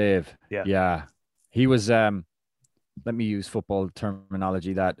made the save. Yeah. He was, let me use football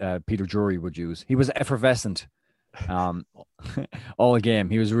terminology that Peter Drury would use. He was effervescent all game.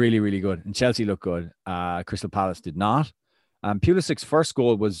 He was really, really good. And Chelsea looked good. Crystal Palace did not. Pulisic's first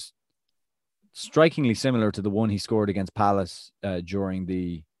goal was strikingly similar to the one he scored against Palace during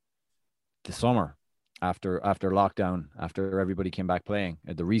the summer. after lockdown, after everybody came back playing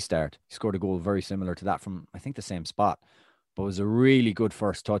at the restart. He scored a goal very similar to that from, I think, the same spot. But it was a really good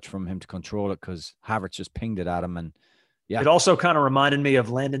first touch from him to control it because Havertz just pinged it at him. And yeah. It also kind of reminded me of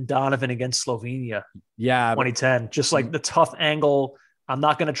Landon Donovan against Slovenia. Yeah. 2010. Just like the tough angle. I'm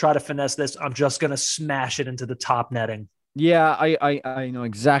not going to try to finesse this. I'm just going to smash it into the top netting. Yeah, I know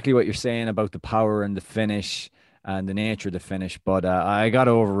exactly what you're saying about the power and the finish and the nature of the finish, but I got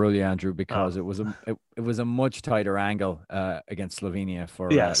to overrule you, Andrew, because it was a much tighter angle against Slovenia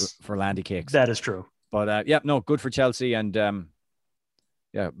for Landy Cakes. That is true. But good for Chelsea, and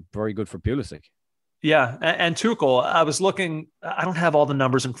very good for Pulisic. Yeah, and Tuchel. I was looking. I don't have all the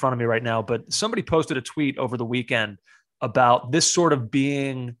numbers in front of me right now, but somebody posted a tweet over the weekend about this sort of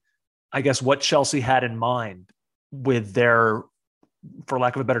being, I guess, what Chelsea had in mind with their, for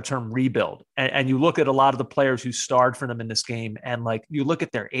lack of a better term, rebuild. And you look at a lot of the players who starred for them in this game, and like you look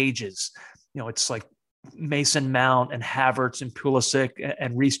at their ages, it's like Mason Mount and Havertz and Pulisic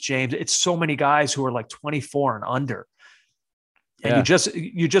and Reece James. It's so many guys who are like 24 and under. And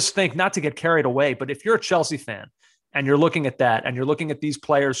you just think, not to get carried away, but if you're a Chelsea fan and you're looking at that and you're looking at these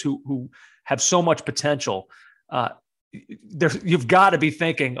players who have so much potential, you've got to be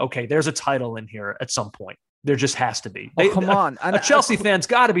thinking, okay, there's a title in here at some point. There just has to be. Come on. A Chelsea fan's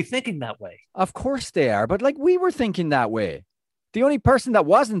got to be thinking that way. Of course they are. But like we were thinking that way. The only person that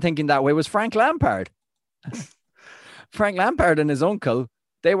wasn't thinking that way was Frank Lampard. Frank Lampard and his uncle,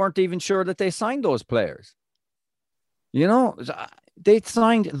 they weren't even sure that they signed those players. They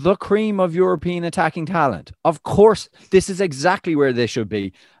signed the cream of European attacking talent. Of course, this is exactly where they should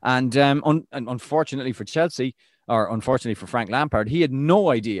be. And unfortunately for Chelsea, or unfortunately for Frank Lampard, he had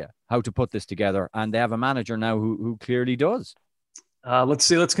no idea how to put this together. And they have a manager now who clearly does. Let's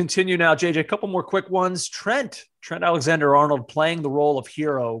see. Let's continue now, JJ. A couple more quick ones. Trent Alexander-Arnold playing the role of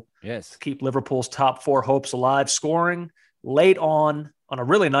hero. Yes. To keep Liverpool's top four hopes alive, scoring late on a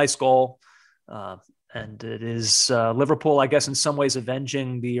really nice goal. And it is Liverpool, I guess, in some ways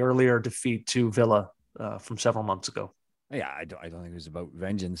avenging the earlier defeat to Villa from several months ago. Yeah, I don't think it was about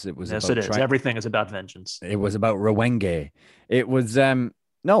vengeance. It was yes, about it is. Everything is about vengeance. It was about Rwenge. It was it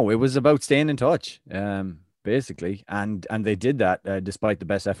was about staying in touch, basically, and they did that despite the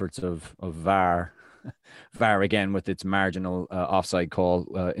best efforts of VAR. VAR again with its marginal offside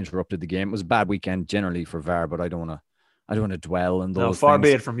call interrupted the game. It was a bad weekend generally for VAR, but I don't want to dwell on those. No, far things.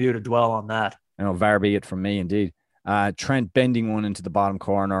 be it from you to dwell on that. VAR be it from me, indeed. Trent bending one into the bottom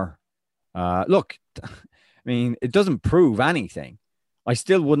corner. Look, I mean, it doesn't prove anything. I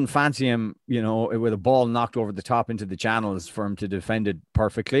still wouldn't fancy him, with a ball knocked over the top into the channels for him to defend it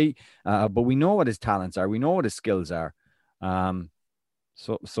perfectly. But we know what his talents are. We know what his skills are.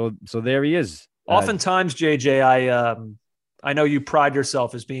 So there he is. Oftentimes, JJ, I know you pride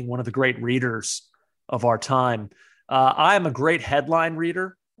yourself as being one of the great readers of our time. I am a great headline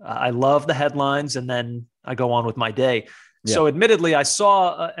reader. I love the headlines, and then I go on with my day. Yeah. So admittedly, I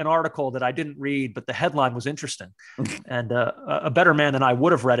saw an article that I didn't read, but the headline was interesting. And a better man than I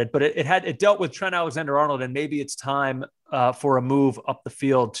would have read it, but it dealt with Trent Alexander-Arnold, and maybe it's time for a move up the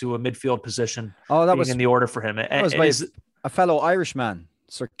field to a midfield position. Oh, that was in the order for him. That was by a fellow Irishman,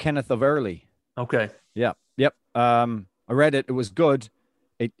 Sir Kenneth of Early. Okay. Yeah. Yep. I read it. It was good.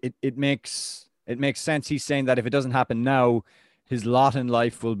 It makes sense. He's saying that if it doesn't happen now, his lot in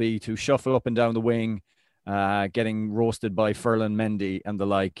life will be to shuffle up and down the wing, getting roasted by Ferland Mendy and the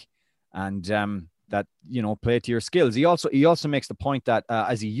like, and that play to your skills. He also makes the point that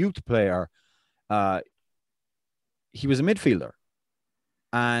as a youth player, he was a midfielder,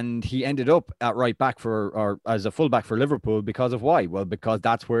 and he ended up at right back or as a fullback for Liverpool because of why? Well, because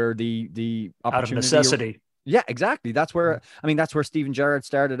that's where the opportunity, out of necessity. Yeah, exactly. That's where Steven Gerrard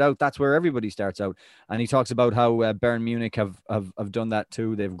started out. That's where everybody starts out. And he talks about how Bayern Munich have done that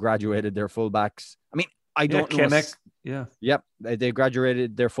too. They've graduated their fullbacks. I mean, I don't know. Kimmich. Yeah. Yep. They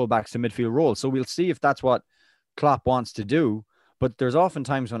graduated their fullbacks to midfield roles. So we'll see if that's what Klopp wants to do. But there's often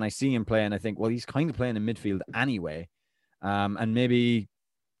times when I see him play and I think, well, he's kind of playing in midfield anyway. And maybe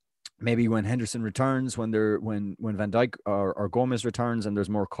when Henderson returns, when Van Dijk or Gomez returns and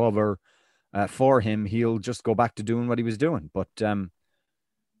there's more cover for him, he'll just go back to doing what he was doing. But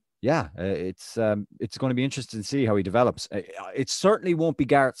it's going to be interesting to see how he develops. It certainly won't be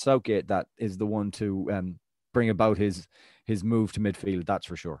Gareth Southgate that is the one to bring about his move to midfield. That's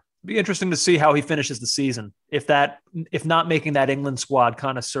for sure. Be interesting to see how he finishes the season. If not making that England squad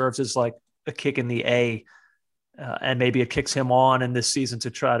kind of serves as like a kick in the A, and maybe it kicks him on in this season to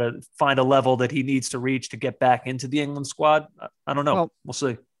try to find a level that he needs to reach to get back into the England squad. I don't know. Well, we'll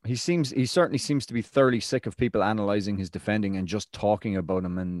see. He certainly seems to be thoroughly sick of people analysing his defending and just talking about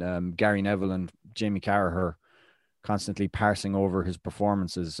him. And Gary Neville and Jamie Carragher constantly parsing over his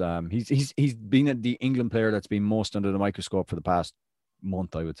performances. He's been the England player that's been most under the microscope for the past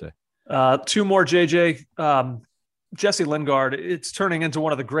month, I would say. Two more, JJ. Jesse Lingard, it's turning into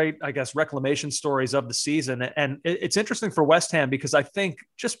one of the great, I guess, reclamation stories of the season. And it's interesting for West Ham because I think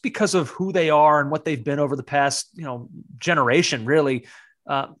just because of who they are and what they've been over the past, generation, really,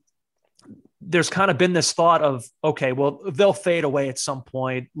 there's kind of been this thought of, okay, well, they'll fade away at some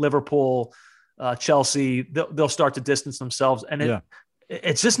point. Liverpool, Chelsea, they'll start to distance themselves. And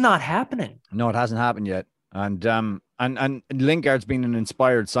it's just not happening. No, it hasn't happened yet. And Lingard's been an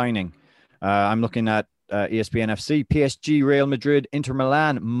inspired signing. I'm looking at ESPN FC, PSG, Real Madrid, Inter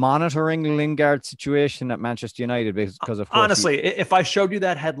Milan monitoring Lingard's situation at Manchester United because of course. Honestly, if I showed you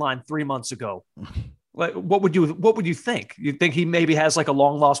that headline 3 months ago, like what would you think? You think he maybe has like a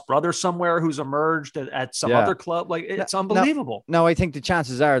long lost brother somewhere who's emerged at some other club? Like it's unbelievable. No, I think the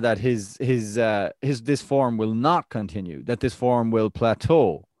chances are that his this form will not continue. That this form will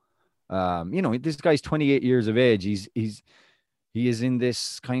plateau. This guy's 28 years of age. He is in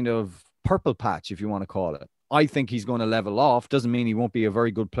this kind of purple patch, if you want to call it. I think he's going to level off. Doesn't mean he won't be a very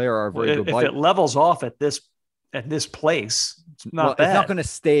good player or a very good player. If it levels off at this place, it's not bad. It's not going to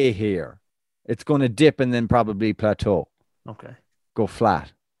stay here. It's going to dip and then probably plateau. Okay. Go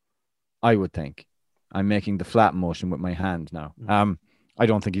flat, I would think. I'm making the flat motion with my hand now. Mm-hmm. I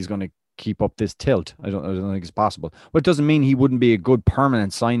don't think he's going to keep up this tilt. I don't think it's possible. But it doesn't mean he wouldn't be a good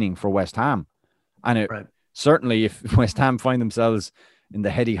permanent signing for West Ham. And certainly if West Ham find themselves in the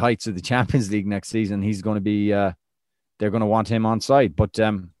heady heights of the Champions League next season, he's going to be, they're going to want him on side. But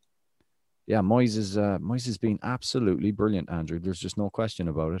Moyes has been absolutely brilliant, Andrew. There's just no question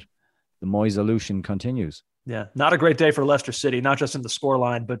about it. The Moyes illusion continues. Yeah, not a great day for Leicester City, not just in the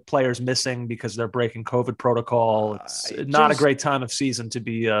scoreline, but players missing because they're breaking COVID protocol. It's not a great time of season to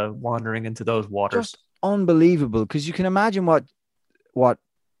be wandering into those waters. Just unbelievable, because you can imagine what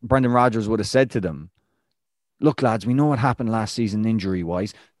Brendan Rodgers would have said to them. Look, lads, we know what happened last season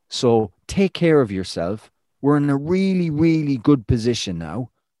injury-wise, so take care of yourself. We're in a really, really good position now.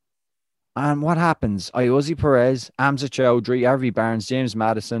 And what happens? Ayoze Perez, Amza Chowdhury, RV Barnes, James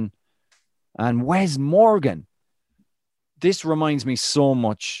Maddison, and Wes Morgan. This reminds me so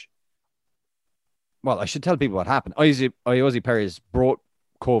much. Well, I should tell people what happened. Ayoze Perez broke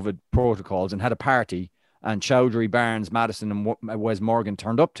COVID protocols and had a party, and Chowdhury, Barnes, Maddison, and Wes Morgan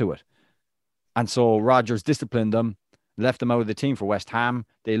turned up to it. And so Rodgers disciplined them, left them out of the team for West Ham.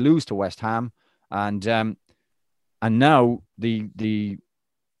 They lose to West Ham, and now they're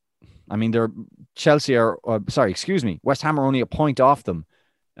Chelsea are West Ham are only a point off them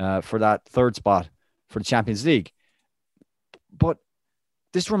for that third spot for the Champions League. But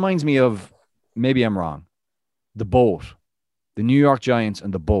this reminds me of, maybe I'm wrong, the boat, the New York Giants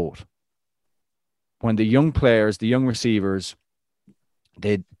and the boat. When the young players, the young receivers,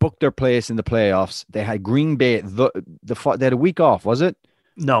 they booked their place in the playoffs. They had Green Bay. They had a week off, was it?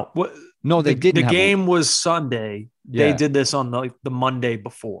 No, they didn't. The game was Sunday. They did this on the Monday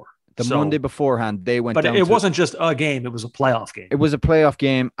before. Monday beforehand, they went. But it wasn't just a game; it was a playoff game. It was a playoff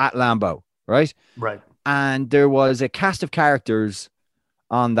game at Lambeau, right? Right. And there was a cast of characters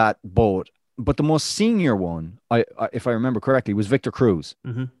on that boat, but the most senior one, if I remember correctly, was Victor Cruz.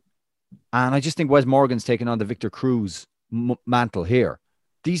 Mm-hmm. And I just think Wes Morgan's taken on the Victor Cruz mantle here.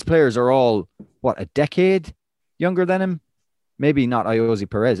 These players are all, a decade younger than him? Maybe not Ayoze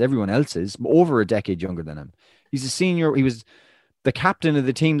Perez. Everyone else is over a decade younger than him. He's a senior. He was the captain of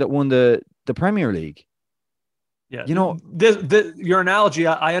the team that won the Premier League. Yeah. Your analogy,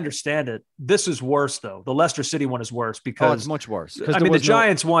 I understand it. This is worse, though. The Leicester City one is worse because it's much worse. The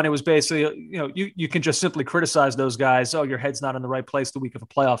Giants one, it was basically, you can just simply criticize those guys. Oh, your head's not in the right place the week of a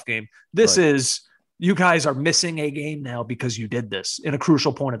playoff game. This is, you guys are missing a game now because you did this in a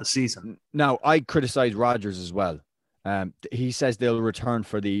crucial point of the season. Now, I criticize Rodgers as well. He says they'll return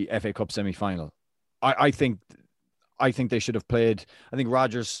for the FA Cup semi-final. I think they should have played. I think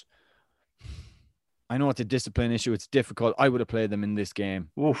Rodgers, I know it's a discipline issue. It's difficult. I would have played them in this game.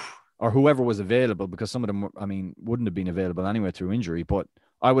 Oof. Or whoever was available, because some of them, wouldn't have been available anyway through injury, but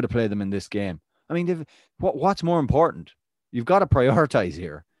I would have played them in this game. What's more important? You've got to prioritize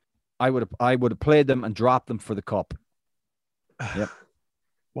here. I would have played them and dropped them for the cup. Yep.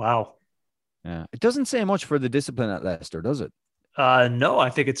 Wow. Yeah. It doesn't say much for the discipline at Leicester, does it? No, I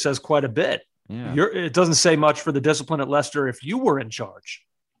think it says quite a bit. Yeah. It doesn't say much for the discipline at Leicester if you were in charge.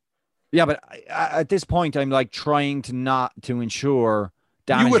 Yeah, but at this point, I'm like trying to ensure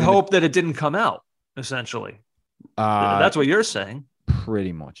damage. You would hope that it didn't come out, essentially. That's what you're saying.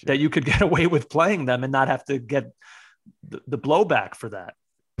 Pretty much. That you could get away with playing them and not have to get the blowback for that.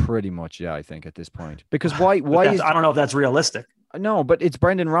 Pretty much, yeah, I think at this point. Because why is... I don't know if that's realistic. No, but it's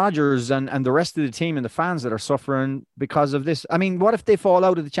Brendan Rodgers and the rest of the team and the fans that are suffering because of this. I mean, what if they fall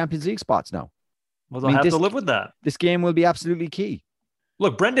out of the Champions League spots now? Well, they'll have to live with that. This game will be absolutely key.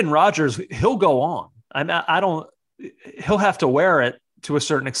 Look, Brendan Rodgers, he'll go on. He'll have to wear it to a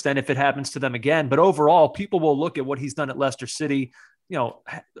certain extent if it happens to them again. But overall, people will look at what he's done at Leicester City. You know,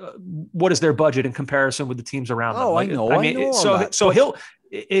 what is their budget in comparison with the teams around them? I know. So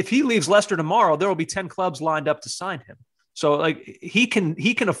if he leaves Leicester tomorrow, there will be 10 clubs lined up to sign him. So like he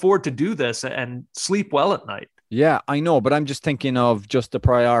can afford to do this and sleep well at night. Yeah, I know, but I'm just thinking of just the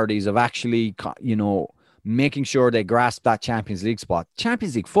priorities of actually, you know, making sure they grasp that Champions League spot.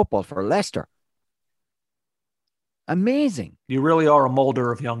 Champions League football for Leicester. Amazing. You really are a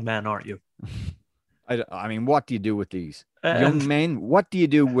molder of young men, aren't you? I mean, what do you do with these young men? What do you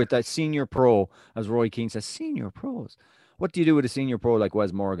do with that senior pro, as Roy Keane says, senior pros? What do you do with a senior pro like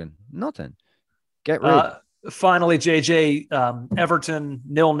Wes Morgan? Nothing. Get rid. Finally, JJ, Everton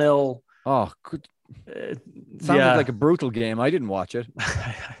 0-0. Oh, good. Sounded like a brutal game. I didn't watch it.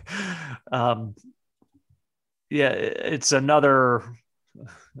 It's another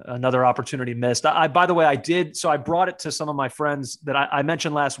opportunity missed. By the way, I brought it to some of my friends that I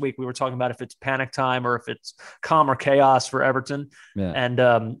mentioned last week. We were talking about if it's panic time or if it's calm or chaos for Everton. Yeah.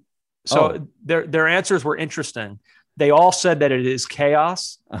 And their answers were interesting. They all said that it is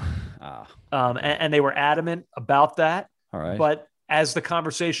chaos. And they were adamant about that. All right. But as the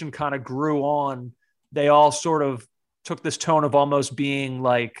conversation kind of grew on, they all sort of took this tone of almost being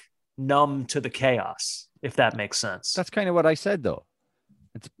like numb to the chaos, if that makes sense. That's kind of what I said, though.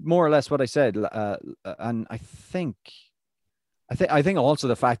 It's more or less what I said. And I think also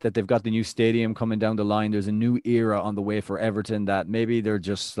the fact that they've got the new stadium coming down the line, there's a new era on the way for Everton that maybe they're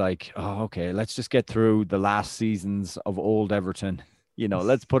just like, oh, okay, let's just get through the last seasons of old Everton. You know,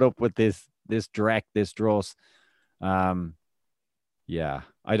 let's put up with this dreck, this dross. Yeah,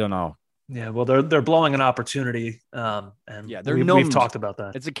 I don't know. Yeah, well, they're blowing an opportunity. And yeah, we've talked about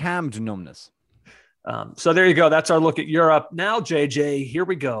that. It's a calmed numbness. So there you go. That's our look at Europe. Now, JJ, here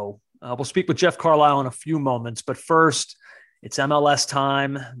we go. We'll speak with Jeff Carlisle in a few moments, but first, it's MLS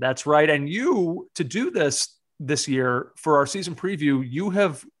time. That's right. And you, to do this year for our season preview, you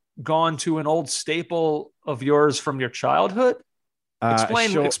have gone to an old staple of yours from your childhood.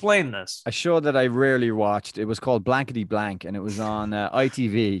 Explain this. A show that I rarely watched. It was called Blankety Blank, and it was on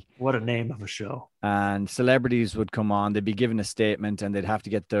ITV. What a name of a show. And celebrities would come on. They'd be given a statement, and they'd have to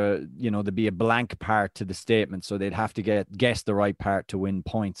get there'd be a blank part to the statement. So they'd have to guess the right part to win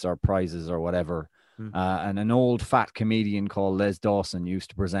points or prizes or whatever. And an old fat comedian called Les Dawson used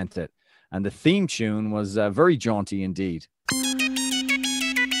to present it. And the theme tune was very jaunty indeed.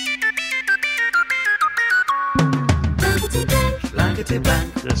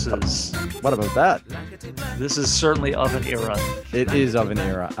 What about that? This is certainly of an era. It is of an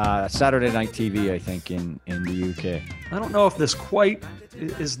era. Saturday Night TV, I think, in the UK. I don't know if this quite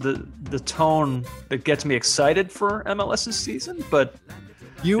is the tone that gets me excited for MLS's season, but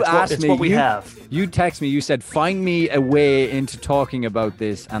you asked me. What we have. You text me. You said, "Find me a way into talking about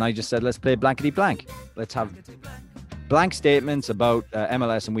this," and I just said, "Let's play Blankety Blank. Let's have blank statements about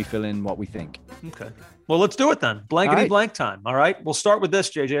MLS, and we fill in what we think." Okay. Well, let's do it then. Blankety blank time. All right. We'll start with this,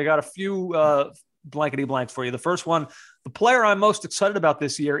 JJ. I got a few blankety blanks for you. The first one, the player I'm most excited about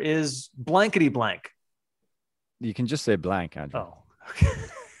this year is blankety blank. You can just say blank, Andrew. Oh,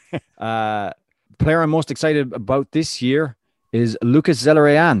 okay. Player I'm most excited about this year is Lucas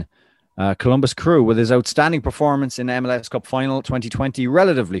Zelarayan, Columbus Crew, with his outstanding performance in the MLS Cup Final 2020,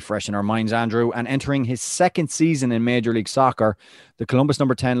 relatively fresh in our minds, Andrew, and entering his second season in Major League Soccer. The Columbus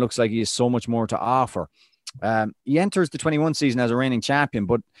number 10 looks like he has so much more to offer. He enters the 21 season as a reigning champion,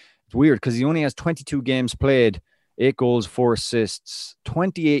 but it's weird because he only has 22 games played, 8 goals, 4 assists,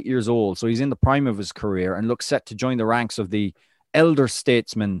 28 years old. So he's in the prime of his career and looks set to join the ranks of the elder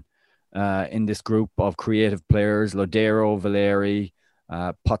statesmen in this group of creative players, Lodero, Valeri,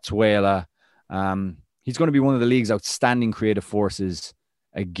 Pozuela. He's going to be one of the league's outstanding creative forces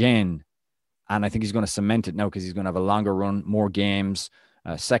again. And I think he's going to cement it now because he's going to have a longer run, more games.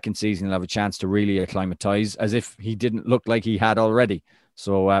 Second season, he'll have a chance to really acclimatize as if he didn't look like he had already.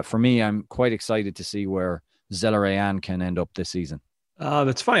 So for me, I'm quite excited to see where Zelarayan can end up this season.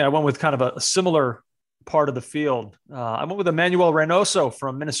 It's funny. I went with kind of a similar part of the field. I went with Emmanuel Reynoso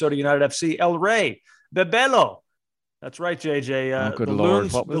from Minnesota United FC. El Rey, Bebelo. That's right, JJ. The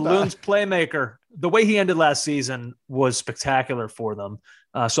Loons playmaker. The way he ended last season was spectacular for them.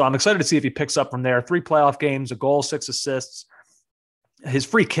 So I'm excited to see if he picks up from there. 3 playoff games, a goal, 6 assists. his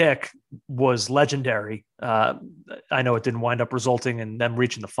free kick was legendary. I know it didn't wind up resulting in them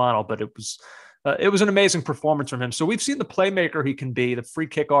reaching the final, but it was an amazing performance from him. So we've seen the playmaker he can be, the free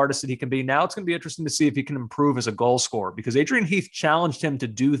kick artist that he can be. Now it's going to be interesting to see if he can improve as a goal scorer, because Adrian Heath challenged him to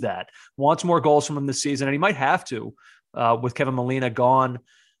do that, wants more goals from him this season, and he might have to with Kevin Molina gone.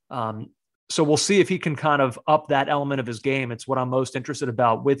 So we'll see if he can kind of up that element of his game. It's what I'm most interested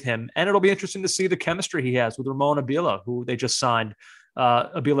about with him. And it'll be interesting to see the chemistry he has with Ramon Abila, who they just signed.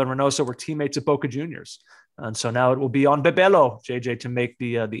 Abila and Reynoso were teammates at Boca Juniors. And so now it will be on Bebelo, JJ, to make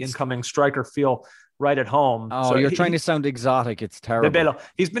the incoming striker feel right at home. Oh, so you're trying to sound exotic. It's terrible. Bebelo.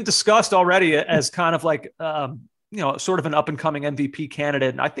 He's been discussed already as kind of like, sort of an up-and-coming MVP candidate.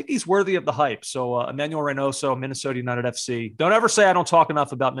 And I think he's worthy of the hype. So Emmanuel Reynoso, Minnesota United FC. Don't ever say I don't talk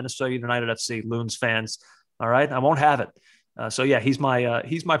enough about Minnesota United FC, Loons fans. All right? I won't have it. He's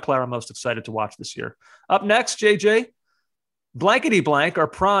my player I'm most excited to watch this year. Up next, JJ, Blankety Blank are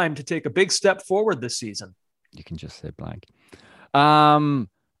primed to take a big step forward this season. You can just say blank.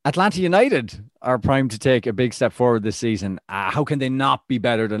 Atlanta United are primed to take a big step forward this season. How can they not be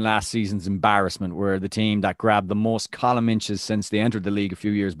better than last season's embarrassment, where the team that grabbed the most column inches since they entered the league a few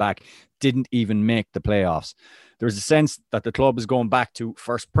years back didn't even make the playoffs? There's a sense that the club is going back to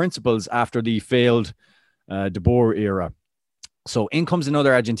first principles after the failed De Boer era. So in comes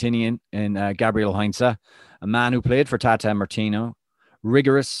another Argentinian in Gabriel Heinze, a man who played for Tata Martino,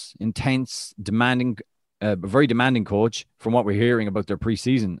 rigorous, intense, demanding, very demanding coach from what we're hearing about their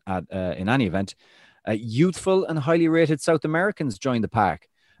preseason in any event. Youthful and highly rated South Americans joined the pack.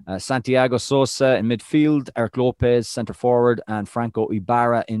 Santiago Sosa in midfield, Eric Lopez centre forward, and Franco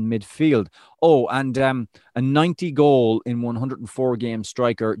Ibarra in midfield. Oh, and a 90 goal in 104 game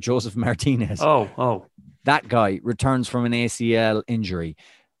striker, Joseph Martinez. Oh. That guy returns from an ACL injury.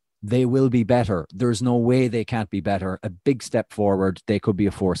 They will be better. There's no way they can't be better. A big step forward. They could be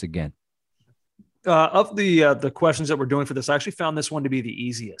a force again. Of the questions that we're doing for this, I actually found this one to be the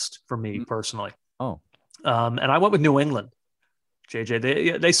easiest for me personally. Oh. And I went with New England,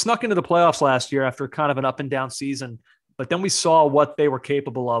 JJ. They snuck into the playoffs last year after kind of an up and down season, but then we saw what they were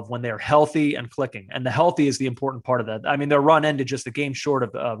capable of when they're healthy and clicking. And the healthy is the important part of that. I mean, their run ended just a game short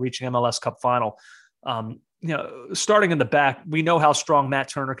of reaching MLS Cup final. Starting in the back, we know how strong Matt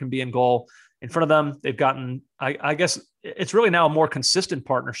Turner can be in goal. In front of them, they've gotten, I guess it's really now a more consistent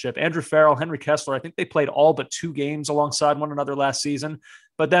partnership. Andrew Farrell, Henry Kessler, I think they played all but 2 games alongside one another last season.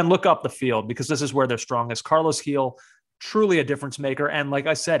 But then look up the field, because this is where they're strongest. Carlos Gil, truly a difference maker. And like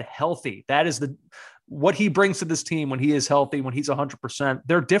I said, healthy. That is what he brings to this team when he is healthy, when he's 100%.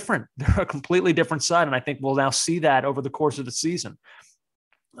 They're different. They're a completely different side. And I think we'll now see that over the course of the season.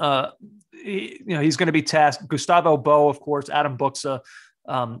 He's going to be tasked. Gustavo Bo, of course, Adam Buxa,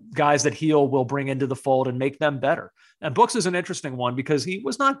 guys that Heel will bring into the fold and make them better. And Buxa is an interesting one because he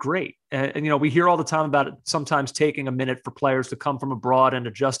was not great. And we hear all the time about it sometimes taking a minute for players to come from abroad and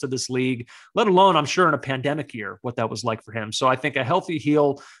adjust to this league, let alone, I'm sure, in a pandemic year, what that was like for him. So I think a healthy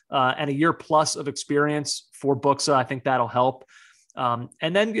Heel and a year plus of experience for Buxa, I think that'll help.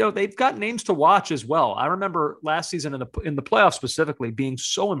 And then, they've got names to watch as well. I remember last season in the playoffs specifically being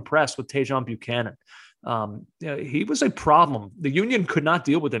so impressed with Tejan Buchanan. He was a problem. The Union could not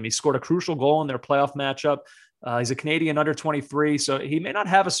deal with him. He scored a crucial goal in their playoff matchup. He's a Canadian under 23, so he may not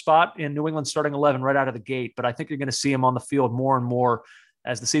have a spot in New England starting 11 right out of the gate, but I think you're going to see him on the field more and more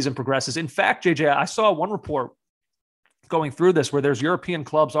as the season progresses. In fact, JJ, I saw one report going through this where there's European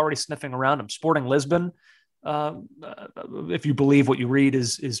clubs already sniffing around him. Sporting Lisbon, if you believe what you read,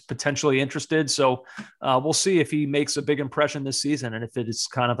 is potentially interested. So we'll see if he makes a big impression this season and if it is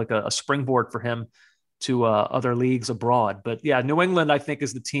kind of like a springboard for him to other leagues abroad. But yeah, New England, I think,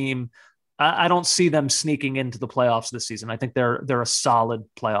 is the team. I don't see them sneaking into the playoffs this season. I think they're a solid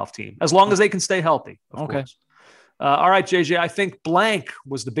playoff team as long as they can stay healthy. Of course. All right, JJ, I think blank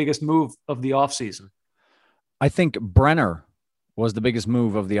was the biggest move of the offseason. I think Brenner was the biggest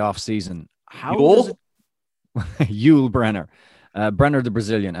move of the offseason. Yul Brenner. Brenner, the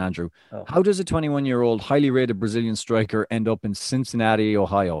Brazilian, Andrew. Oh. How does a 21-year-old highly rated Brazilian striker end up in Cincinnati,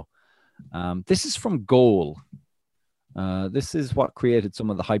 Ohio? This is from Goal. This is what created some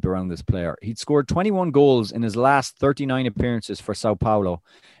of the hype around this player. He'd scored 21 goals in his last 39 appearances for Sao Paulo,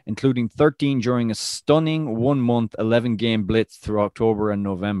 including 13 during a stunning 1-month, 11-game blitz through October and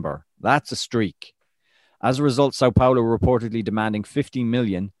November. That's a streak. As a result, Sao Paulo were reportedly demanding 50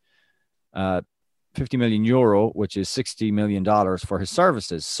 million euro, which is $60 million for his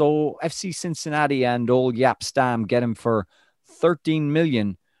services. So FC Cincinnati and old Yap Stam get him for 13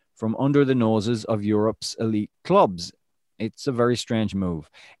 million from under the noses of Europe's elite clubs. It's a very strange move.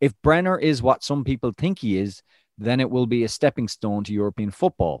 If Brenner is what some people think he is, then it will be a stepping stone to European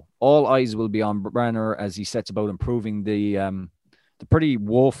football. All eyes will be on Brenner as he sets about improving the pretty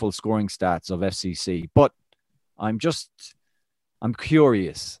woeful scoring stats of FCC. But I'm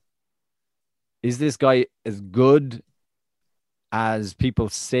curious. Is this guy as good as people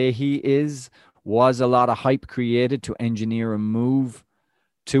say he is? Was a lot of hype created to engineer a move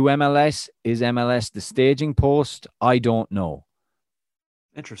to MLS? Is MLS the staging post? I don't know.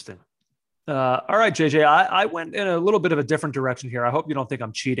 Interesting. All right, JJ, I went in a little bit of a different direction here. I hope you don't think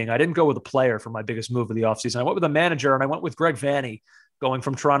I'm cheating. I didn't go with a player for my biggest move of the offseason. I went with a manager, and I went with Greg Vanney going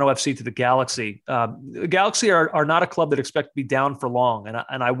from Toronto FC to the Galaxy. The Galaxy are not a club that expect to be down for long,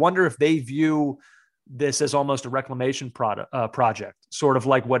 and I wonder if they view this as almost a reclamation project, sort of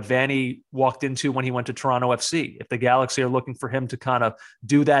like what Vanney walked into when he went to Toronto FC. If the Galaxy are looking for him to kind of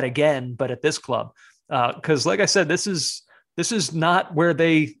do that again, but at this club, because like I said, this is not where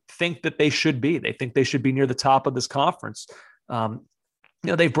they think that they should be. They think they should be near the top of this conference.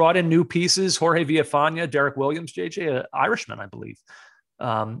 They've brought in new pieces: Jorge Villafana, Derek Williams, JJ, an Irishman, I believe.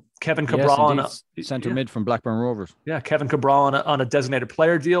 Kevin Cabral, center mid from Blackburn Rovers. Yeah, Kevin Cabral on a designated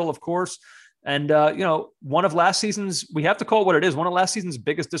player deal, of course. And, one of last season's, we have to call it what it is, one of last season's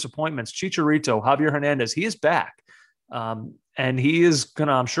biggest disappointments, Chicharito, Javier Hernandez, he is back. And he is going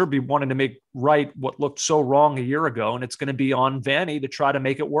to, I'm sure, be wanting to make right what looked so wrong a year ago. And it's going to be on Vanney to try to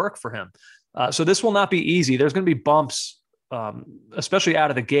make it work for him. So this will not be easy. There's going to be bumps, especially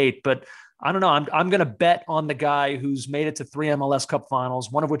out of the gate. But I don't know. I'm going to bet on the guy who's made it to 3 MLS Cup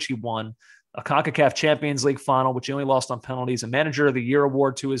finals, one of which he won, a CONCACAF Champions League final, which he only lost on penalties, a Manager of the Year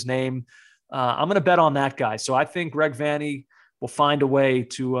award to his name. I'm going to bet on that guy. So I think Greg Vanney will find a way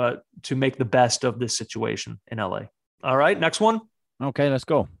to make the best of this situation in LA. All right, next one. Okay, let's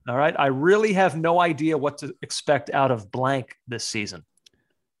go. All right. I really have no idea what to expect out of blank this season.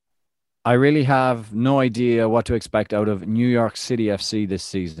 I really have no idea what to expect out of New York City FC this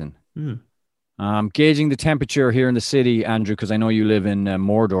season. Gauging the temperature here in the city, Andrew, because I know you live in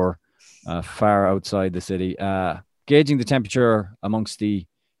Mordor, far outside the city. Gauging the temperature amongst the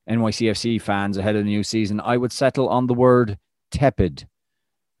NYCFC fans ahead of the new season, I would settle on the word tepid.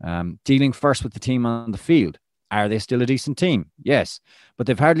 Dealing first with the team on the field. Are they still a decent team? Yes, but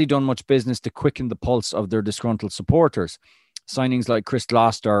they've hardly done much business to quicken the pulse of their disgruntled supporters. Signings like Chris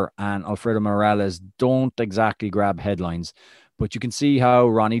Gloucester and Alfredo Morales don't exactly grab headlines, but you can see how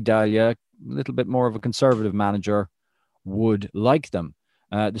Ronnie Dahlia, a little bit more of a conservative manager, would like them.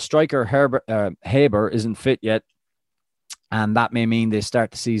 The striker Haber isn't fit yet, and that may mean they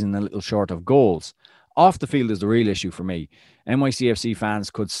start the season a little short of goals. Off the field is the real issue for me. NYCFC fans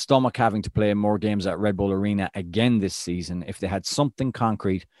could stomach having to play more games at Red Bull Arena again this season if they had something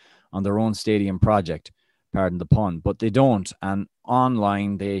concrete on their own stadium project, pardon the pun, but they don't. And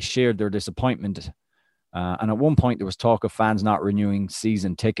online, they shared their disappointment. And at one point, there was talk of fans not renewing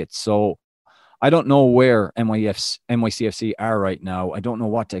season tickets. So I don't know where NYCFC are right now. I don't know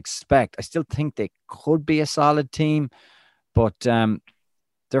what to expect. I still think they could be a solid team, but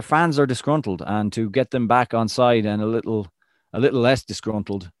their fans are disgruntled, and to get them back on side and a little less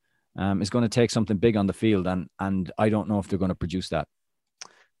disgruntled is going to take something big on the field, and I don't know if they're going to produce that.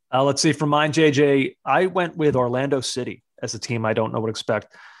 Let's see. For mine, JJ, I went with Orlando City as a team. I don't know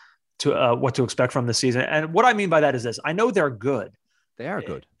what to expect from this season, and what I mean by that is this: I know they're good. They are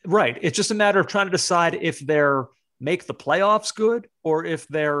good, right? It's just a matter of trying to decide if they're make the playoffs good or if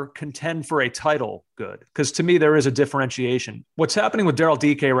they're contend for a title good. Because to me, there is a differentiation. What's happening with Daryl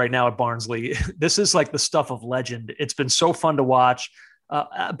DK right now at Barnsley, this is like the stuff of legend. It's been so fun to watch.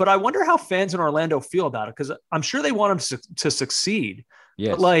 But I wonder how fans in Orlando feel about it, because I'm sure they want him to succeed.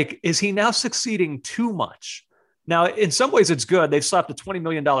 Yes. But is he now succeeding too much? Now, in some ways, it's good. They've slapped a $20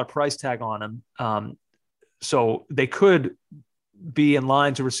 million price tag on him. So they could be in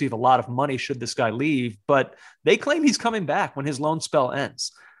line to receive a lot of money should this guy leave, but they claim he's coming back when his loan spell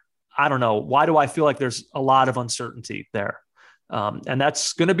ends. I don't know. Why do I feel like there's a lot of uncertainty there? And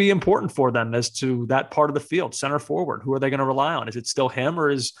that's going to be important for them as to that part of the field, center forward. Who are they going to rely on? Is it still him, or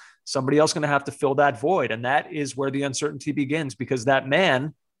is somebody else going to have to fill that void? And that is where the uncertainty begins, because that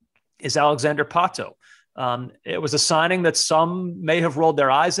man is Alexander Pato. It was a signing that some may have rolled their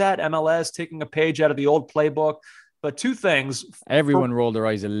eyes at, MLS taking a page out of the old playbook. But two things. Everyone rolled their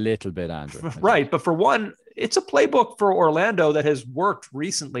eyes a little bit, Andrew. Right. But for one, it's a playbook for Orlando that has worked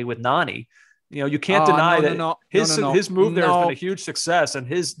recently with Nani. You can't deny that his move there has been a huge success. And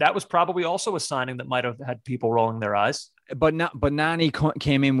that was probably also a signing that might have had people rolling their eyes. But Nani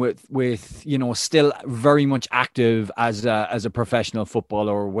came in with still very much active as a professional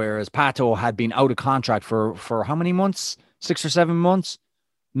footballer, whereas Pato had been out of contract for how many months? 6 or 7 months?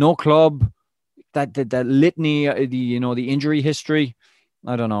 No club. that litany, the injury history.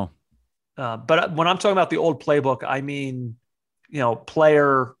 I don't know. But when I'm talking about the old playbook, I mean,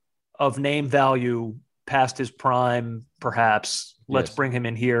 player of name value past his prime, perhaps. Let's bring him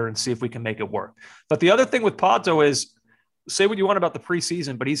in here and see if we can make it work. But the other thing with Pato is, say what you want about the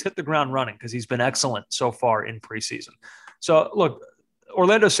preseason, but he's hit the ground running because he's been excellent so far in preseason. So look,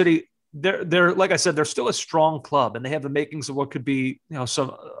 Orlando City, they're like I said, they're still a strong club, and they have the makings of what could be,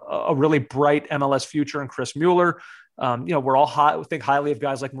 a really bright MLS future in Chris Mueller. We're all think highly of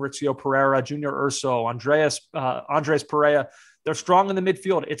guys like Mauricio Pereira, Junior Urso, Andres Pereira. They're strong in the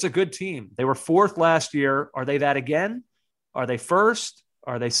midfield. It's a good team. They were 4th last year. Are they that again? Are they 1st?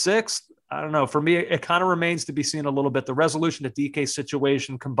 Are they 6th? I don't know. For me, it kind of remains to be seen a little bit. The resolution to DK's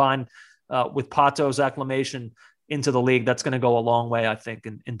situation combined with Pato's acclimation into the league, that's going to go a long way, I think,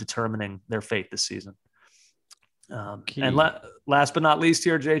 in determining their fate this season. And last but not least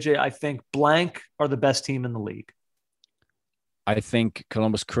here, JJ, I think Blank are the best team in the league. I think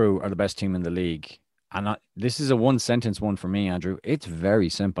Columbus Crew are the best team in the league. And this is a one-sentence one for me, Andrew. It's very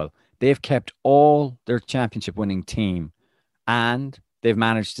simple. They've kept all their championship-winning team, and they've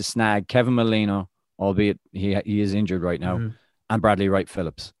managed to snag Kevin Molino, albeit he is injured right now, and Bradley Wright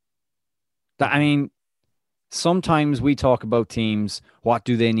Phillips. Sometimes we talk about teams, what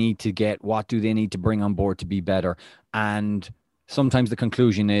do they need to get? What do they need to bring on board to be better? And sometimes the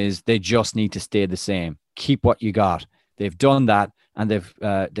conclusion is they just need to stay the same. Keep what you got. They've done that, and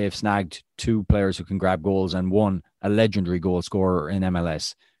they've snagged 2 players who can grab goals and 1 a legendary goal scorer in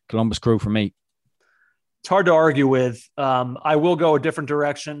MLS. Columbus Crew for me. It's hard to argue with. I will go a different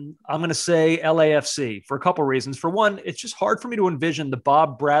direction. I'm going to say LAFC for a couple of reasons. For one, it's just hard for me to envision the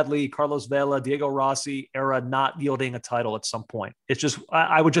Bob Bradley, Carlos Vela, Diego Rossi era not yielding a title at some point. It's just,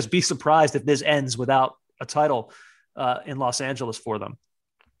 I would just be surprised if this ends without a title in Los Angeles for them.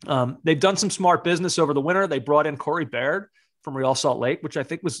 They've done some smart business over the winter. They brought in Corey Baird from Real Salt Lake, which I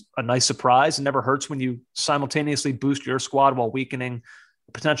think was a nice surprise. It never hurts when you simultaneously boost your squad while weakening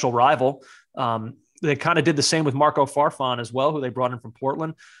a potential rival. They kind of did the same with Marco Farfan as well, who they brought in from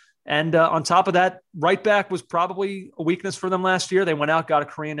Portland. And on top of that, right back was probably a weakness for them last year. They went out, got a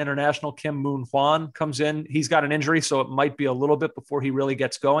Korean international, Kim Moon Hwan comes in. He's got an injury, so it might be a little bit before he really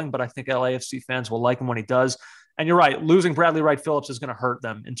gets going, but I think LAFC fans will like him when he does. And you're right, losing Bradley Wright Phillips is going to hurt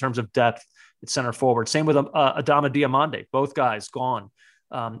them in terms of depth at center forward. Same with Adama Diamande, both guys gone.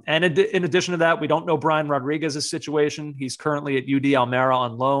 And in addition to that, we don't know Brian Rodriguez's situation. He's currently at UD Almera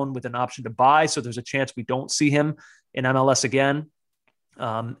on loan with an option to buy. So there's a chance we don't see him in MLS again.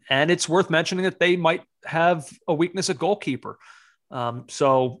 And it's worth mentioning that they might have a weakness at goalkeeper.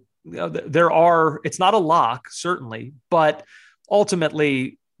 So it's not a lock, certainly, but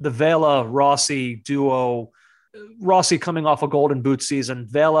ultimately the Vela Rossi duo, Rossi coming off a golden boot season,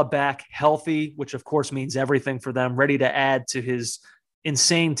 Vela back healthy, which of course means everything for them, ready to add to his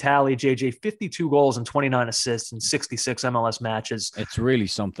insane tally, JJ, 52 goals and 29 assists in 66 MLS matches. It's really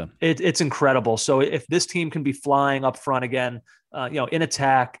something. It's incredible. So if this team can be flying up front again, in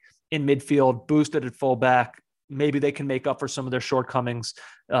attack, in midfield, boosted at fullback, maybe they can make up for some of their shortcomings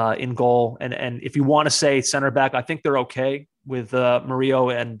in goal. And if you want to say center back, I think they're okay with Murillo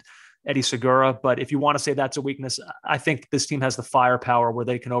and Eddie Segura. But if you want to say that's a weakness, I think this team has the firepower where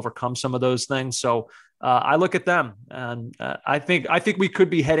they can overcome some of those things. So I look at them, and I think we could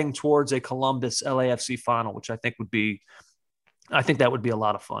be heading towards a Columbus LAFC final, which I think that would be a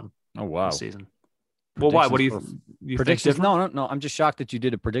lot of fun. Oh wow! This season. Well, why? What do you predictions? No. I'm just shocked that you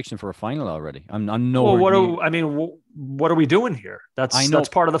did a prediction for a final already. I'm no. Well, what are we doing here? That's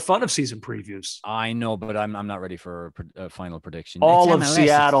part of the fun of season previews. I know, but I'm not ready for a final prediction. All of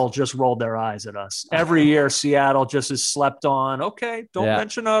Seattle just rolled their eyes at us. Every year, Seattle just is slept on. Okay, don't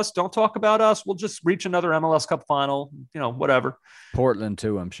mention us. Don't talk about us. We'll just reach another MLS Cup final. Whatever. Portland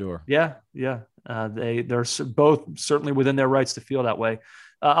too, I'm sure. Yeah. They're both certainly within their rights to feel that way.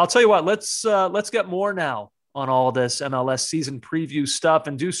 I'll tell you what, let's get more now on all this MLS season preview stuff,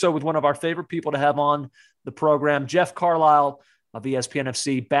 and do so with one of our favorite people to have on the program, Jeff Carlisle of ESPN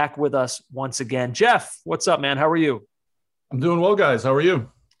FC, back with us once again. Jeff, what's up, man? How are you? I'm doing well, guys. How are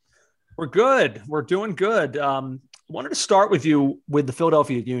you? We're good. We're doing good. Wanted to start with you with the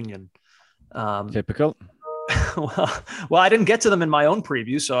Philadelphia Union. Typical. Well, I didn't get to them in my own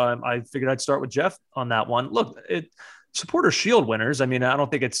preview, so I figured I'd start with Jeff on that one. Look, Supporter Shield winners. I mean, I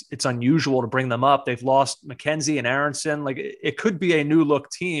don't think it's unusual to bring them up. They've lost McKenzie and Aronson. Like, it could be a new look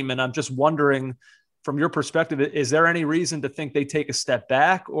team. And I'm just wondering, from your perspective, is there any reason to think they take a step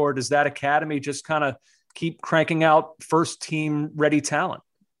back, or does that academy just kind of keep cranking out first team ready talent?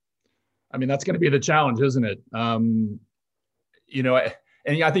 I mean, that's going to be the challenge, isn't it?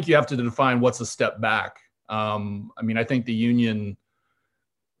 And I think you have to define what's a step back. I mean, I think the Union,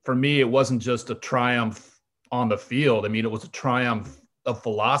 for me, it wasn't just a triumph on the field. I mean, it was a triumph of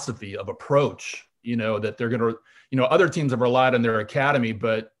philosophy, of approach, that they're going to, other teams have relied on their academy,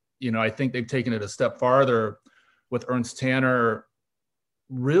 but, I think they've taken it a step farther with Ernst Tanner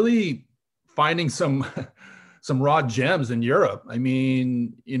really finding some raw gems in Europe. I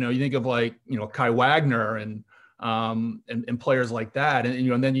mean, you think of like, Kai Wagner and players like that.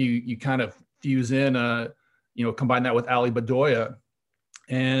 And then you kind of fuse in, combine that with Ali Bedoya.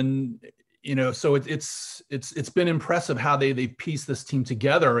 And, so it's been impressive how they've pieced this team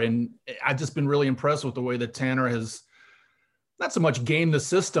together. And I've just been really impressed with the way that Tanner has not so much gamed the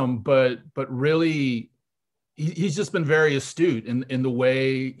system, but really he's just been very astute in the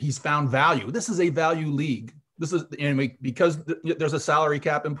way he's found value. This is a value league. Because there's a salary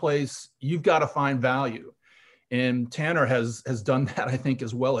cap in place, you've got to find value. And Tanner has done that, I think,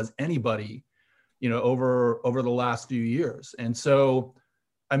 as well as anybody, over the last few years. And so,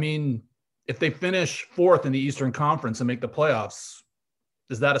 I mean, if they finish fourth in the Eastern Conference and make the playoffs,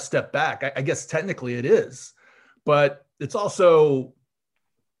 is that a step back? I guess technically it is, but it's also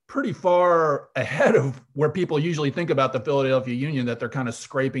pretty far ahead of where people usually think about the Philadelphia Union, that they're kind of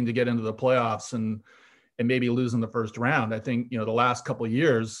scraping to get into the playoffs and maybe losing the first round. I think, the last couple of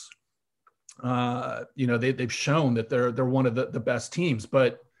years, they've shown that they're one of the best teams,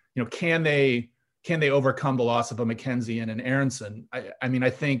 but, can they overcome the loss of a McKenzie and an Aronson? I mean, I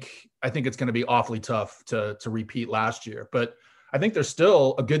think it's going to be awfully tough to repeat last year, but I think they're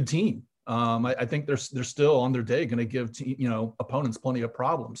still a good team. I think they're still on their day going to give opponents plenty of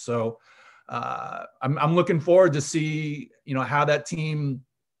problems. So I'm looking forward to see how that team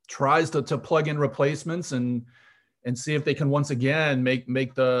tries to plug in replacements and see if they can once again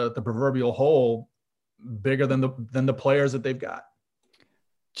make the proverbial hole bigger than the players that they've got.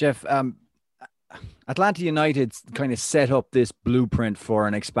 Jeff, Atlanta United kind of set up this blueprint for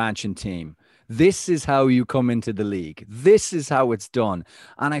an expansion team. This is how you come into the league. This is how it's done.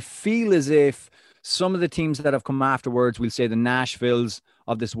 And I feel as if some of the teams that have come afterwards, we'll say the Nashvilles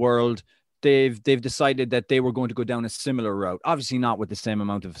of this world, they've decided that they were going to go down a similar route. Obviously not with the same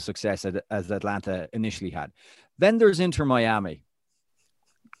amount of success as Atlanta initially had. Then there's Inter Miami.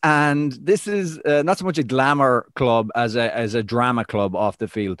 And this is not so much a glamour club as a drama club off the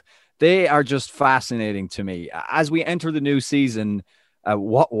field. They are just fascinating to me. As we enter the new season,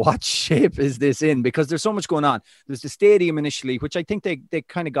 what shape is this in? Because there's so much going on. There's the stadium initially, which I think they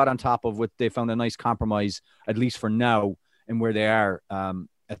kind of got on top of. They found a nice compromise, at least for now, in where they are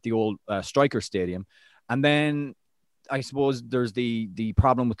at the old Striker Stadium. And then I suppose there's the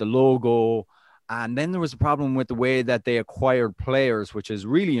problem with the logo. And then there was a problem with the way that they acquired players, which has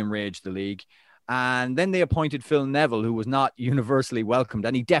really enraged the league. And then they appointed Phil Neville, who was not universally welcomed.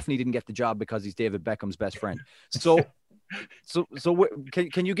 And he definitely didn't get the job because he's David Beckham's best friend. So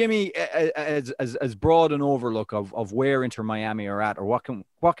can you give me as broad an overlook of where Inter Miami are at, or what can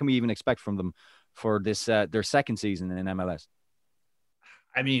we even expect from them for this their second season in MLS?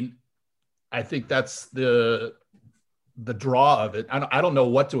 I mean, I think that's the draw of it. I don't know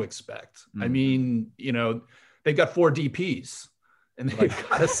what to expect. I mean, they've got 4 DPs. And they've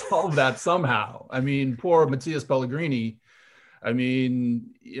got to solve that somehow. I mean, poor Matias Pellegrini. I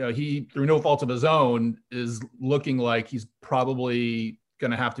mean, he, through no fault of his own, is looking like he's probably going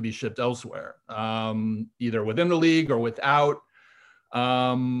to have to be shipped elsewhere, either within the league or without.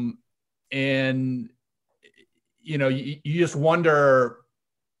 And, you just wonder,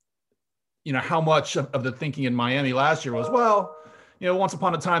 how much of the thinking in Miami last year was, well, once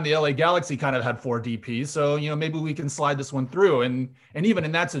upon a time, the LA Galaxy kind of had 4 DPs. So, maybe we can slide this one through. And even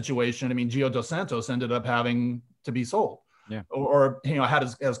in that situation, I mean, Gio Dos Santos ended up having to be sold. Yeah. Or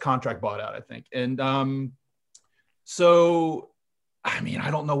had his contract bought out, I think. And so, I mean,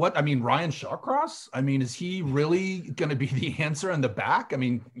 I don't know Ryan Shawcross, I mean, is he really going to be the answer in the back? I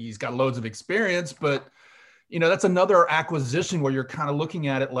mean, he's got loads of experience, but, that's another acquisition where you're kind of looking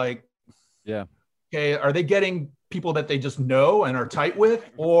at it like, yeah, okay, are they getting people that they just know and are tight with,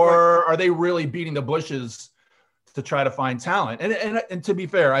 or are they really beating the bushes to try to find talent? And to be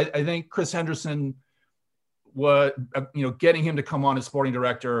fair, I think Chris Henderson was, getting him to come on as sporting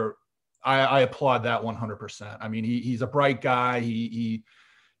director, I applaud that 100%. I mean, he's a bright guy.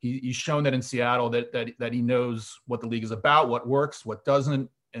 He's shown that in Seattle that he knows what the league is about, what works, what doesn't.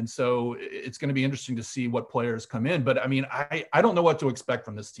 And so it's going to be interesting to see what players come in. But I mean, I don't know what to expect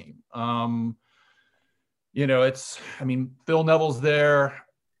from this team. Phil Neville's there.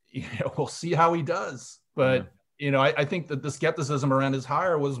 We'll see how he does. But, I think that the skepticism around his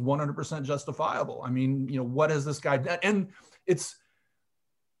hire was 100% justifiable. I mean, what has this guy done? And it's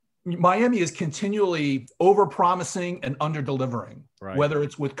Miami is continually over-promising and under-delivering, right. Whether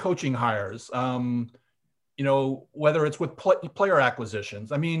it's with coaching hires, whether it's with player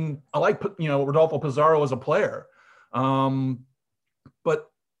acquisitions. I mean, I like, Rodolfo Pizarro as a player, but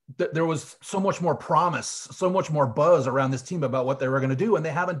there was so much more promise, so much more buzz around this team about what they were going to do, and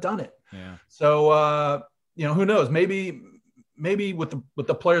they haven't done it. Yeah. So, who knows? Maybe with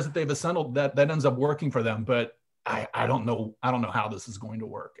the players that they've assembled, that ends up working for them. But I don't know. I don't know how this is going to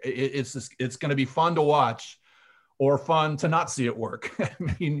work. It's going to be fun to watch, or fun to not see it work. I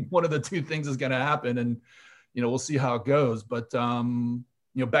mean, one of the two things is going to happen, and we'll see how it goes. But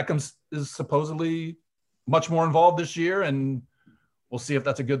Beckham is supposedly much more involved this year, and we'll see if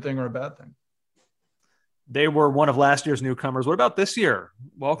that's a good thing or a bad thing. They were one of last year's newcomers. What about this year?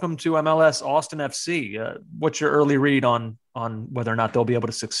 Welcome to MLS Austin FC. What's your early read on whether or not they'll be able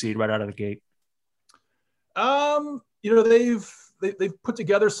to succeed right out of the gate? They've put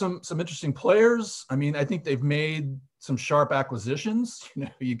together some interesting players. I mean, I think they've made some sharp acquisitions.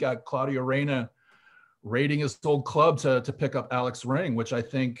 You got Claudio Reyna raiding his old club to pick up Alex Ring, which I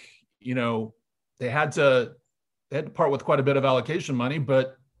think they had to part with quite a bit of allocation money,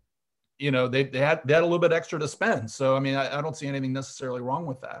 but they had a little bit extra to spend. So I mean, I don't see anything necessarily wrong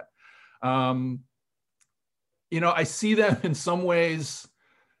with that. I see them in some ways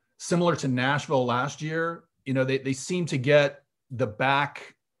similar to Nashville last year. They seem to get the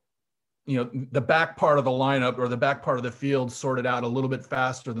back part of the lineup or the back part of the field sorted out a little bit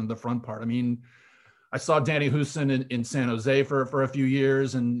faster than the front part. I mean, I saw Danny Houston in San Jose for a few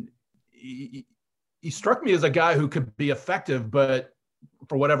years, and he struck me as a guy who could be effective, but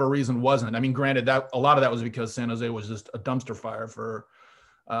for whatever reason wasn't. I mean, granted, that a lot of that was because San Jose was just a dumpster fire for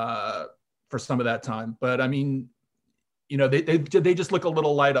some of that time. But I mean, they just look a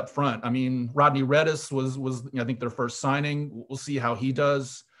little light up front. I mean, Rodney Redis was I think their first signing. We'll see how he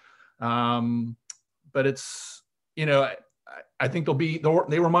does. But it's I think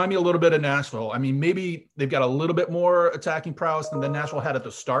they remind me a little bit of Nashville. I mean, maybe they've got a little bit more attacking prowess than Nashville had at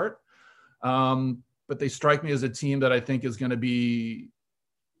the start. But they strike me as a team that I think is going to be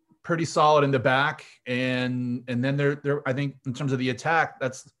pretty solid in the back, and then they're I think in terms of the attack,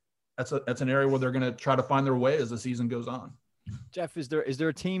 that's an area where they're going to try to find their way as the season goes on. Jeff, is there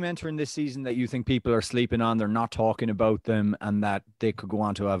a team entering this season that you think people are sleeping on? They're not talking about them, and that they could go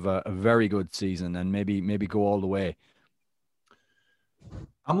on to have a very good season and maybe go all the way?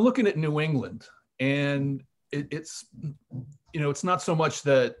 I'm looking at New England, and it's not so much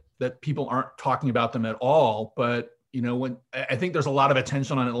that people aren't talking about them at all, but when I think there's a lot of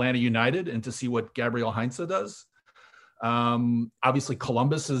attention on Atlanta United and to see what Gabriel Heinze does. Obviously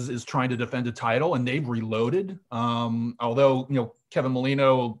Columbus is trying to defend a title, and they've reloaded. Although, Kevin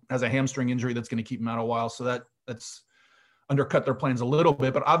Molino has a hamstring injury that's going to keep him out a while. So that's undercut their plans a little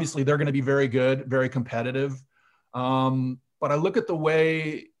bit, but obviously they're going to be very good, very competitive. But I look at the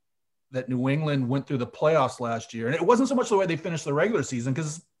way that New England went through the playoffs last year, and it wasn't so much the way they finished the regular season,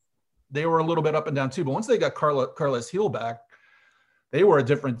 because they were a little bit up and down too. But once they got Carlos Hill back, they were a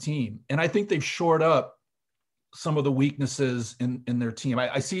different team. And I think they've shored up some of the weaknesses in their team.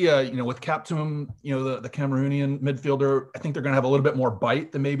 I see, with Captum, the Cameroonian midfielder, I think they're going to have a little bit more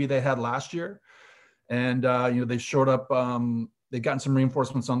bite than maybe they had last year. And, they shored up, they've gotten some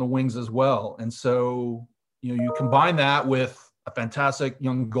reinforcements on the wings as well. And so, you combine that with a fantastic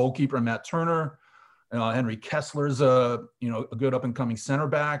young goalkeeper, Matt Turner. Henry Kessler's a good up and coming center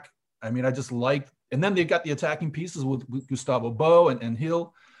back. I mean, I just like, and then they've got the attacking pieces with Gustavo Bo and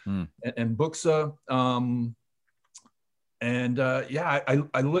Hill and Buxa.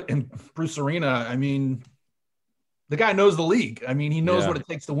 I look, and Bruce Arena. I mean, the guy knows the league. I mean, he knows what it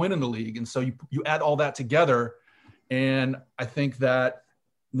takes to win in the league. And so you add all that together, and I think that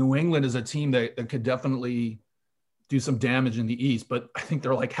New England is a team that could definitely do some damage in the East, but I think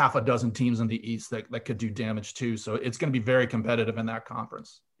there are like half a dozen teams in the East that could do damage too. So it's going to be very competitive in that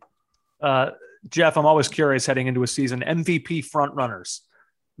conference. Jeff, I'm always curious heading into a season, MVP front runners.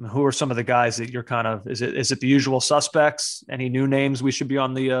 Who are some of the guys that you're kind of, is it the usual suspects? Any new names we should be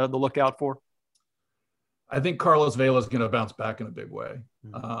on the lookout for? I think Carlos Vela is going to bounce back in a big way.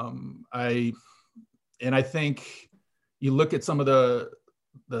 I think you look at some of the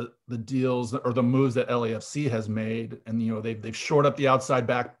deals or the moves that LAFC has made, and they've shored up the outside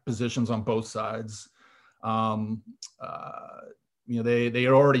back positions on both sides. They had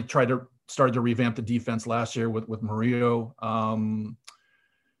already started to revamp the defense last year with Murillo. And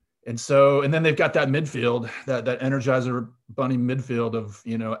then they've got that midfield, that Energizer Bunny midfield of,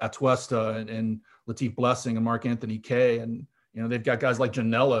 Atuesta and Latif Blessing and Mark Anthony Kaye. And, they've got guys like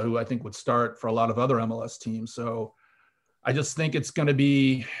Janela, who I think would start for a lot of other MLS teams. So I just think it's going to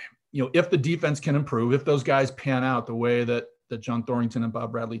be, if the defense can improve, if those guys pan out the way that John Thornton and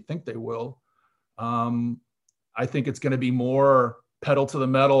Bob Bradley think they will, I think it's going to be more pedal to the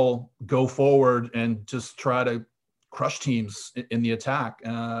metal, go forward, and just try to crush teams in the attack.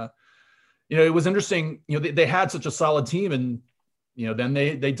 It was interesting. They had such a solid team, and then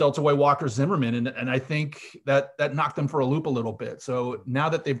they dealt away Walker Zimmerman, and I think that knocked them for a loop a little bit. So now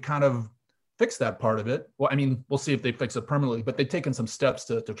that they've kind of fixed that part of it, well, I mean, we'll see if they fix it permanently, but they've taken some steps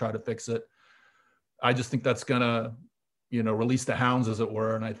to try to fix it. I just think that's gonna, release the hounds, as it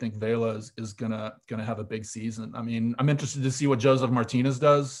were, and I think Vela is gonna have a big season. I mean, I'm interested to see what Joseph Martinez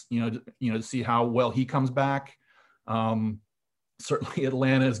does. To see how well he comes back. Certainly,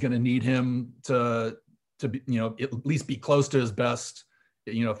 Atlanta is going to need him to be, at least be close to his best.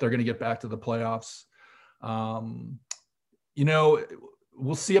 If they're going to get back to the playoffs.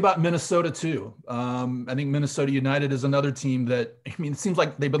 We'll see about Minnesota too. I think Minnesota United is another team that, it seems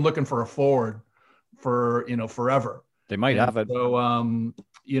like they've been looking for a forward for, forever. They might have it. So,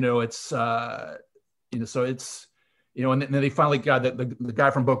 it's, so it's, and then they finally got the guy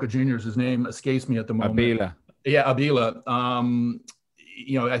from Boca Juniors, his name escapes me at the moment. Abila. Yeah, Abila.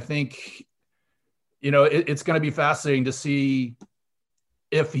 I think, it's going to be fascinating to see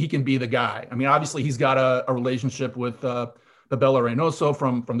if he can be the guy. I mean, obviously he's got a relationship with Bella Reynoso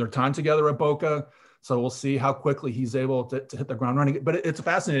from their time together at Boca. So we'll see how quickly he's able to hit the ground running. But it's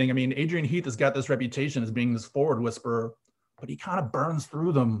fascinating. I mean, Adrian Heath has got this reputation as being this forward whisperer, but he kind of burns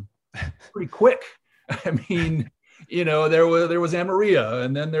through them pretty quick. I mean, there was Amaria,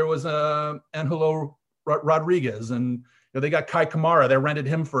 and then there was Angelo Rodriguez, and they got Kai Kamara. They rented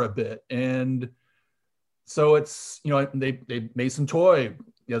him for a bit, and so it's they Mason Toy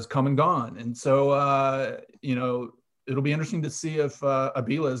has come and gone, and so it'll be interesting to see if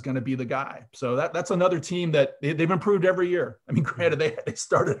Abila is going to be the guy. So that's another team that they've improved every year. I mean, granted, they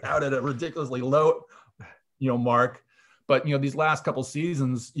started out at a ridiculously low mark, but these last couple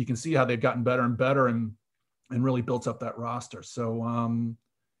seasons you can see how they've gotten better and better and really built up that roster. So and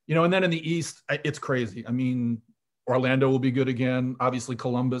then in the East, it's crazy. I mean, Orlando will be good again. Obviously,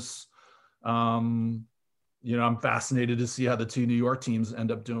 Columbus. I'm fascinated to see how the two New York teams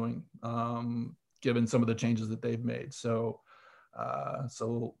end up doing, given some of the changes that they've made. So,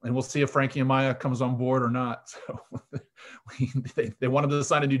 and we'll see if Frankie Amaya comes on board or not. So they wanted to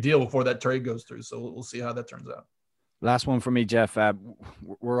sign a new deal before that trade goes through. So we'll see how that turns out. Last one for me, Jeff.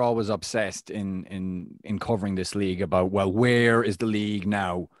 We're always obsessed in covering this league about, well, where is the league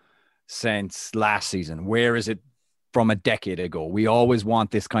now since last season? Where is it from a decade ago? We always want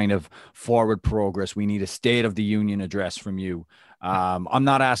this kind of forward progress. We need a State of the Union address from you. I'm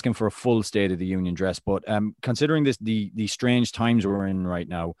not asking for a full State of the Union address, but considering the strange times we're in right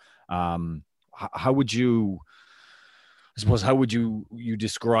now, how would you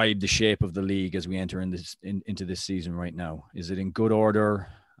describe the shape of the league as we enter into this season right now? Is it in good order?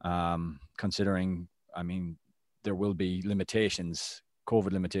 Considering, there will be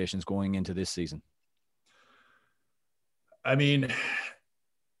COVID limitations going into this season. I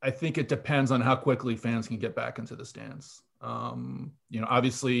think it depends on how quickly fans can get back into the stands.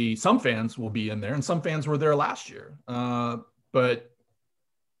 Obviously some fans will be in there and some fans were there last year. But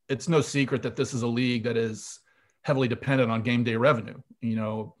it's no secret that this is a league that is heavily dependent on game day revenue,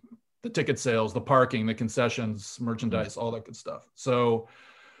 the ticket sales, the parking, the concessions, merchandise, all that good stuff. So,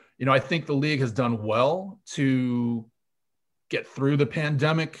 I think the league has done well to get through the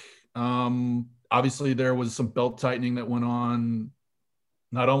pandemic. Obviously there was some belt tightening that went on,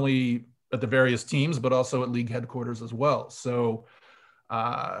 not only at the various teams, but also at league headquarters as well. So,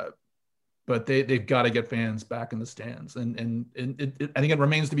 but they've got to get fans back in the stands. And I think it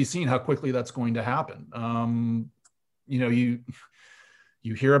remains to be seen how quickly that's going to happen.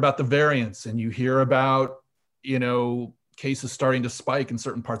 You hear about the variants and you hear about, cases starting to spike in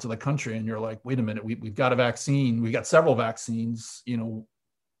certain parts of the country. And you're like, wait a minute, we've got a vaccine. We've got several vaccines,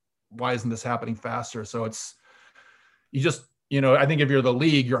 why isn't this happening faster? So I think if you're the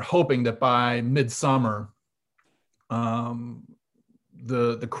league, you're hoping that by midsummer,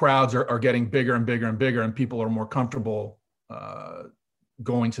 the crowds are getting bigger and bigger and bigger, and people are more comfortable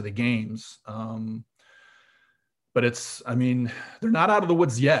going to the games. But they're not out of the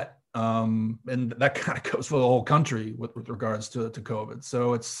woods yet. And that kind of goes for the whole country with regards to COVID.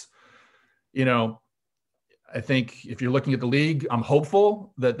 So it's, I think if you're looking at the league, I'm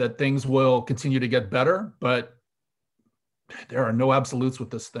hopeful that things will continue to get better, but there are no absolutes with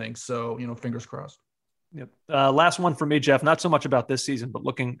this thing. So, fingers crossed. Yep. Last one for me, Jeff, not so much about this season, but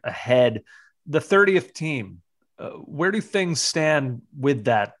looking ahead, the 30th team, where do things stand with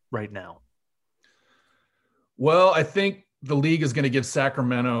that right now? Well, I think, the league is going to give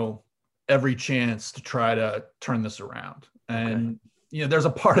Sacramento every chance to try to turn this around. And, there's a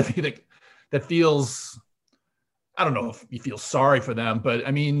part of me that feels, I don't know if you feel sorry for them, but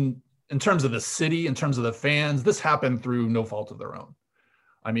I mean, in terms of the city, in terms of the fans, this happened through no fault of their own.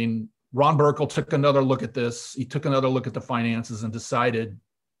 I mean, Ron Burkle took another look at this. He took another look at the finances and decided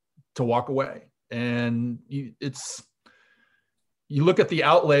to walk away. And you look at the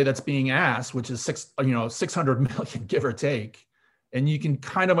outlay that's being asked, which is 600 million, give or take. And you can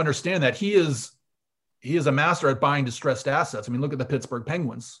kind of understand that he is a master at buying distressed assets. I mean, look at the Pittsburgh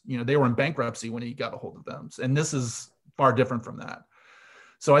Penguins. They were in bankruptcy when he got a hold of them. And this is far different from that.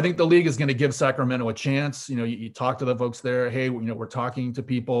 So I think the league is going to give Sacramento a chance. You talk to the folks there. Hey, we're talking to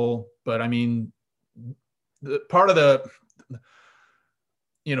people. But I mean, part of the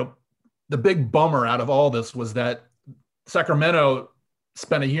big bummer out of all this was that Sacramento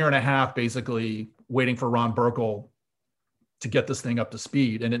spent a year and a half basically waiting for Ron Burkle to get this thing up to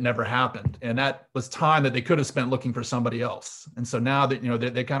speed, and it never happened. And that was time that they could have spent looking for somebody else. And so now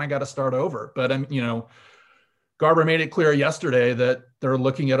that they kind of got to start over. But Garber made it clear yesterday that they're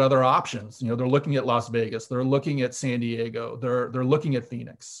looking at other options. They're looking at Las Vegas, they're looking at San Diego, they're looking at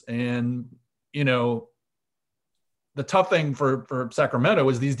Phoenix. And the tough thing for Sacramento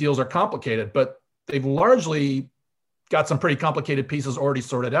is these deals are complicated, but they've largely got some pretty complicated pieces already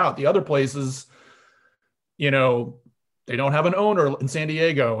sorted out. The other places, they don't have an owner in San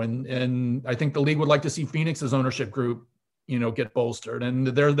Diego. And I think the league would like to see Phoenix's ownership group, get bolstered, and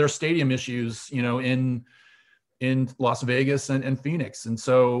their stadium issues, in Las Vegas and Phoenix. And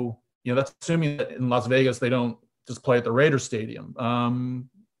so, that's assuming that in Las Vegas, they don't just play at the Raiders Stadium.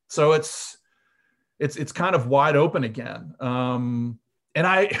 So it's kind of wide open again. And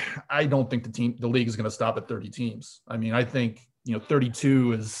I don't think the league is going to stop at 30 teams. I mean, I think,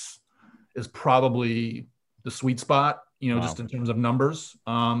 32 is probably the sweet spot, just in terms of numbers.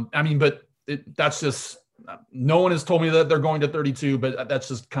 But that's just, no one has told me that they're going to 32, but that's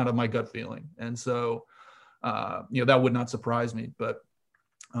just kind of my gut feeling. And so, that would not surprise me. But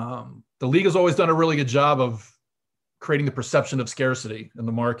the league has always done a really good job of creating the perception of scarcity in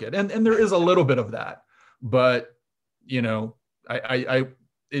the market. And there is a little bit of that. But,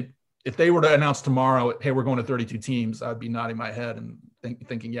 if they were to announce tomorrow, hey, we're going to 32 teams, I'd be nodding my head and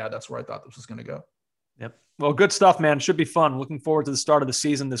thinking, yeah, that's where I thought this was going to go. Yep. Well, good stuff, man. Should be fun. Looking forward to the start of the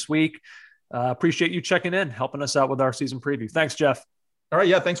season this week. Appreciate you checking in, helping us out with our season preview. Thanks, Jeff. All right.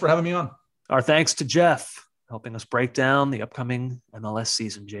 Yeah. Thanks for having me on. Our thanks to Jeff, helping us break down the upcoming MLS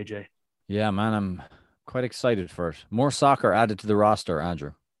season, JJ. Yeah, man, I'm quite excited for it. More soccer added to the roster,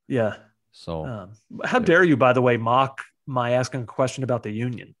 Andrew. Yeah. So how dare you, by the way, mock my asking a question about the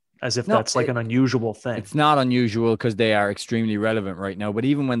Union as if that's like an unusual thing. It's not unusual because they are extremely relevant right now. But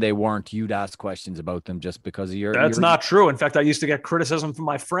even when they weren't, you'd ask questions about them just because of your. That's not true. In fact, I used to get criticism from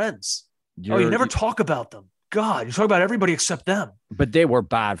my friends. You never talk about them. God, you talk about everybody except them. But they were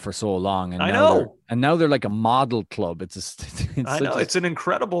bad for so long. And I know. Now they're like a model club. It's an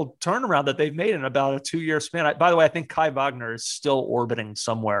incredible turnaround that they've made in about a 2-year span. By the way, I think Kai Wagner is still orbiting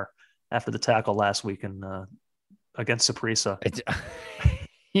somewhere after the tackle last week against Saprissa.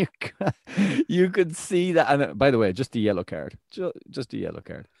 You could see that. And by the way, just a yellow card. Just a yellow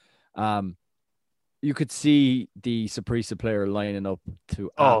card. You could see the Saprissa player lining up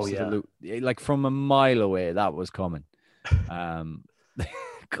to like from a mile away. That was coming.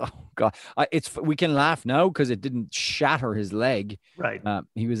 God, we can laugh now because it didn't shatter his leg. Right.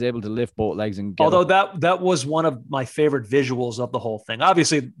 He was able to lift both legs and get although that was one of my favorite visuals of the whole thing.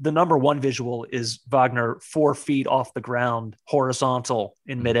 Obviously, the number one visual is Wagner 4 feet off the ground, horizontal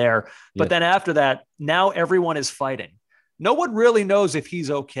in midair. But then after that, now everyone is fighting. No one really knows if he's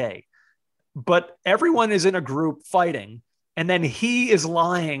okay. But everyone is in a group fighting, and then he is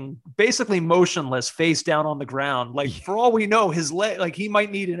lying basically motionless, face down on the ground. Like, for all we know, his leg, like he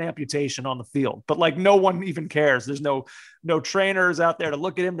might need an amputation on the field, but like no one even cares. There's no trainers out there to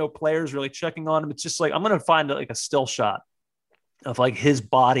look at him, no players really checking on him. It's just like, I'm going to find like a still shot of like his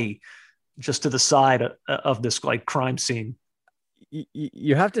body just to the side of this like crime scene.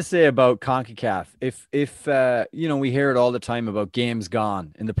 You have to say about CONCACAF, if we hear it all the time about games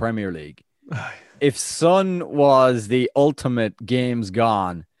gone in the Premier League. If Son was the ultimate games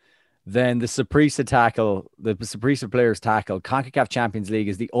gone, then the Saprissa players tackle, CONCACAF Champions League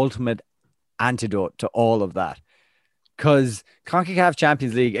is the ultimate antidote to all of that. Because CONCACAF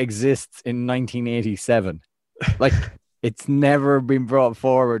Champions League exists in 1987. Like, it's never been brought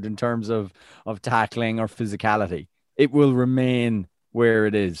forward in terms of tackling or physicality. It will remain where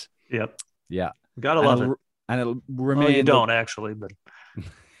it is. Yep. Yeah. Gotta love it. And it'll remain. Well, you don't actually, but...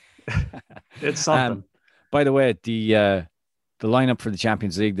 It's something. By the way, the lineup for the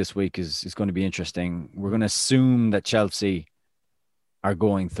Champions League this week is going to be interesting. We're going to assume that Chelsea are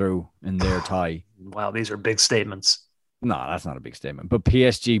going through in their tie. Wow, these are big statements. No, that's not a big statement. But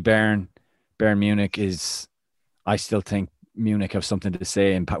PSG, Bayern Munich is, I still think Munich have something to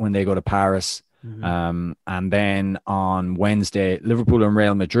say when they go to Paris. Mm-hmm. And then on Wednesday, Liverpool and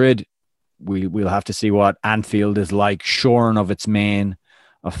Real Madrid. We'll have to see what Anfield is like, shorn of its main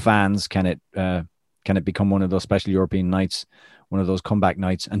of fans. Can it become one of those special European nights, one of those comeback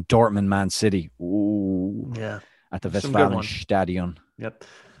nights? And Dortmund, Man City. Ooh, yeah, at the Westfalenstadion. Yep.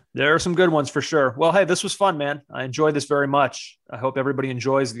 There are some good ones for sure. Well, hey, this was fun, man. I enjoyed this very much. I hope everybody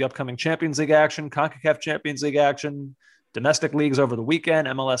enjoys the upcoming Champions League action, CONCACAF Champions League action, domestic leagues over the weekend.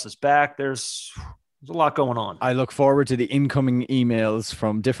 MLS is back. There's a lot going on. I look forward to the incoming emails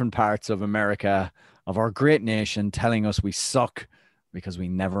from different parts of America, of our great nation, telling us we suck because we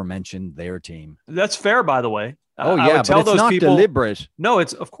never mentioned their team. That's fair, by the way. Oh, yeah, but it's not deliberate. No,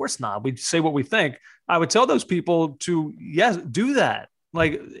 it's of course not. We say what we think. I would tell those people to, yes, do that.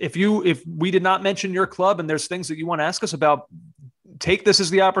 Like, if we did not mention your club and there's things that you want to ask us about, take this as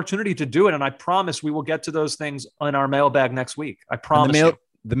the opportunity to do it. And I promise we will get to those things in our mailbag next week. I promise you.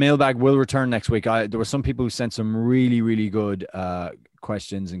 The mailbag will return next week. There were some people who sent some really, really good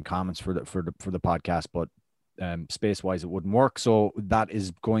questions and comments for the podcast, but space wise, it wouldn't work. So that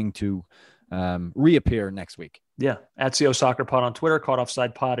is going to reappear next week. Yeah, at CO Soccer Pod on Twitter,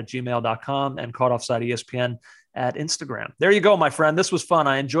 caughtoffsidepod@gmail.com, and caughtoffside ESPN at Instagram. There you go, my friend. This was fun.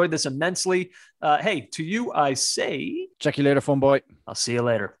 I enjoyed this immensely. Hey, to you, I say, check you later, fun boy. I'll see you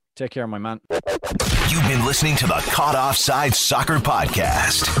later. Take care, my man. You've been listening to the Caught Offside Soccer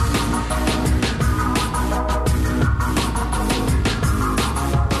Podcast.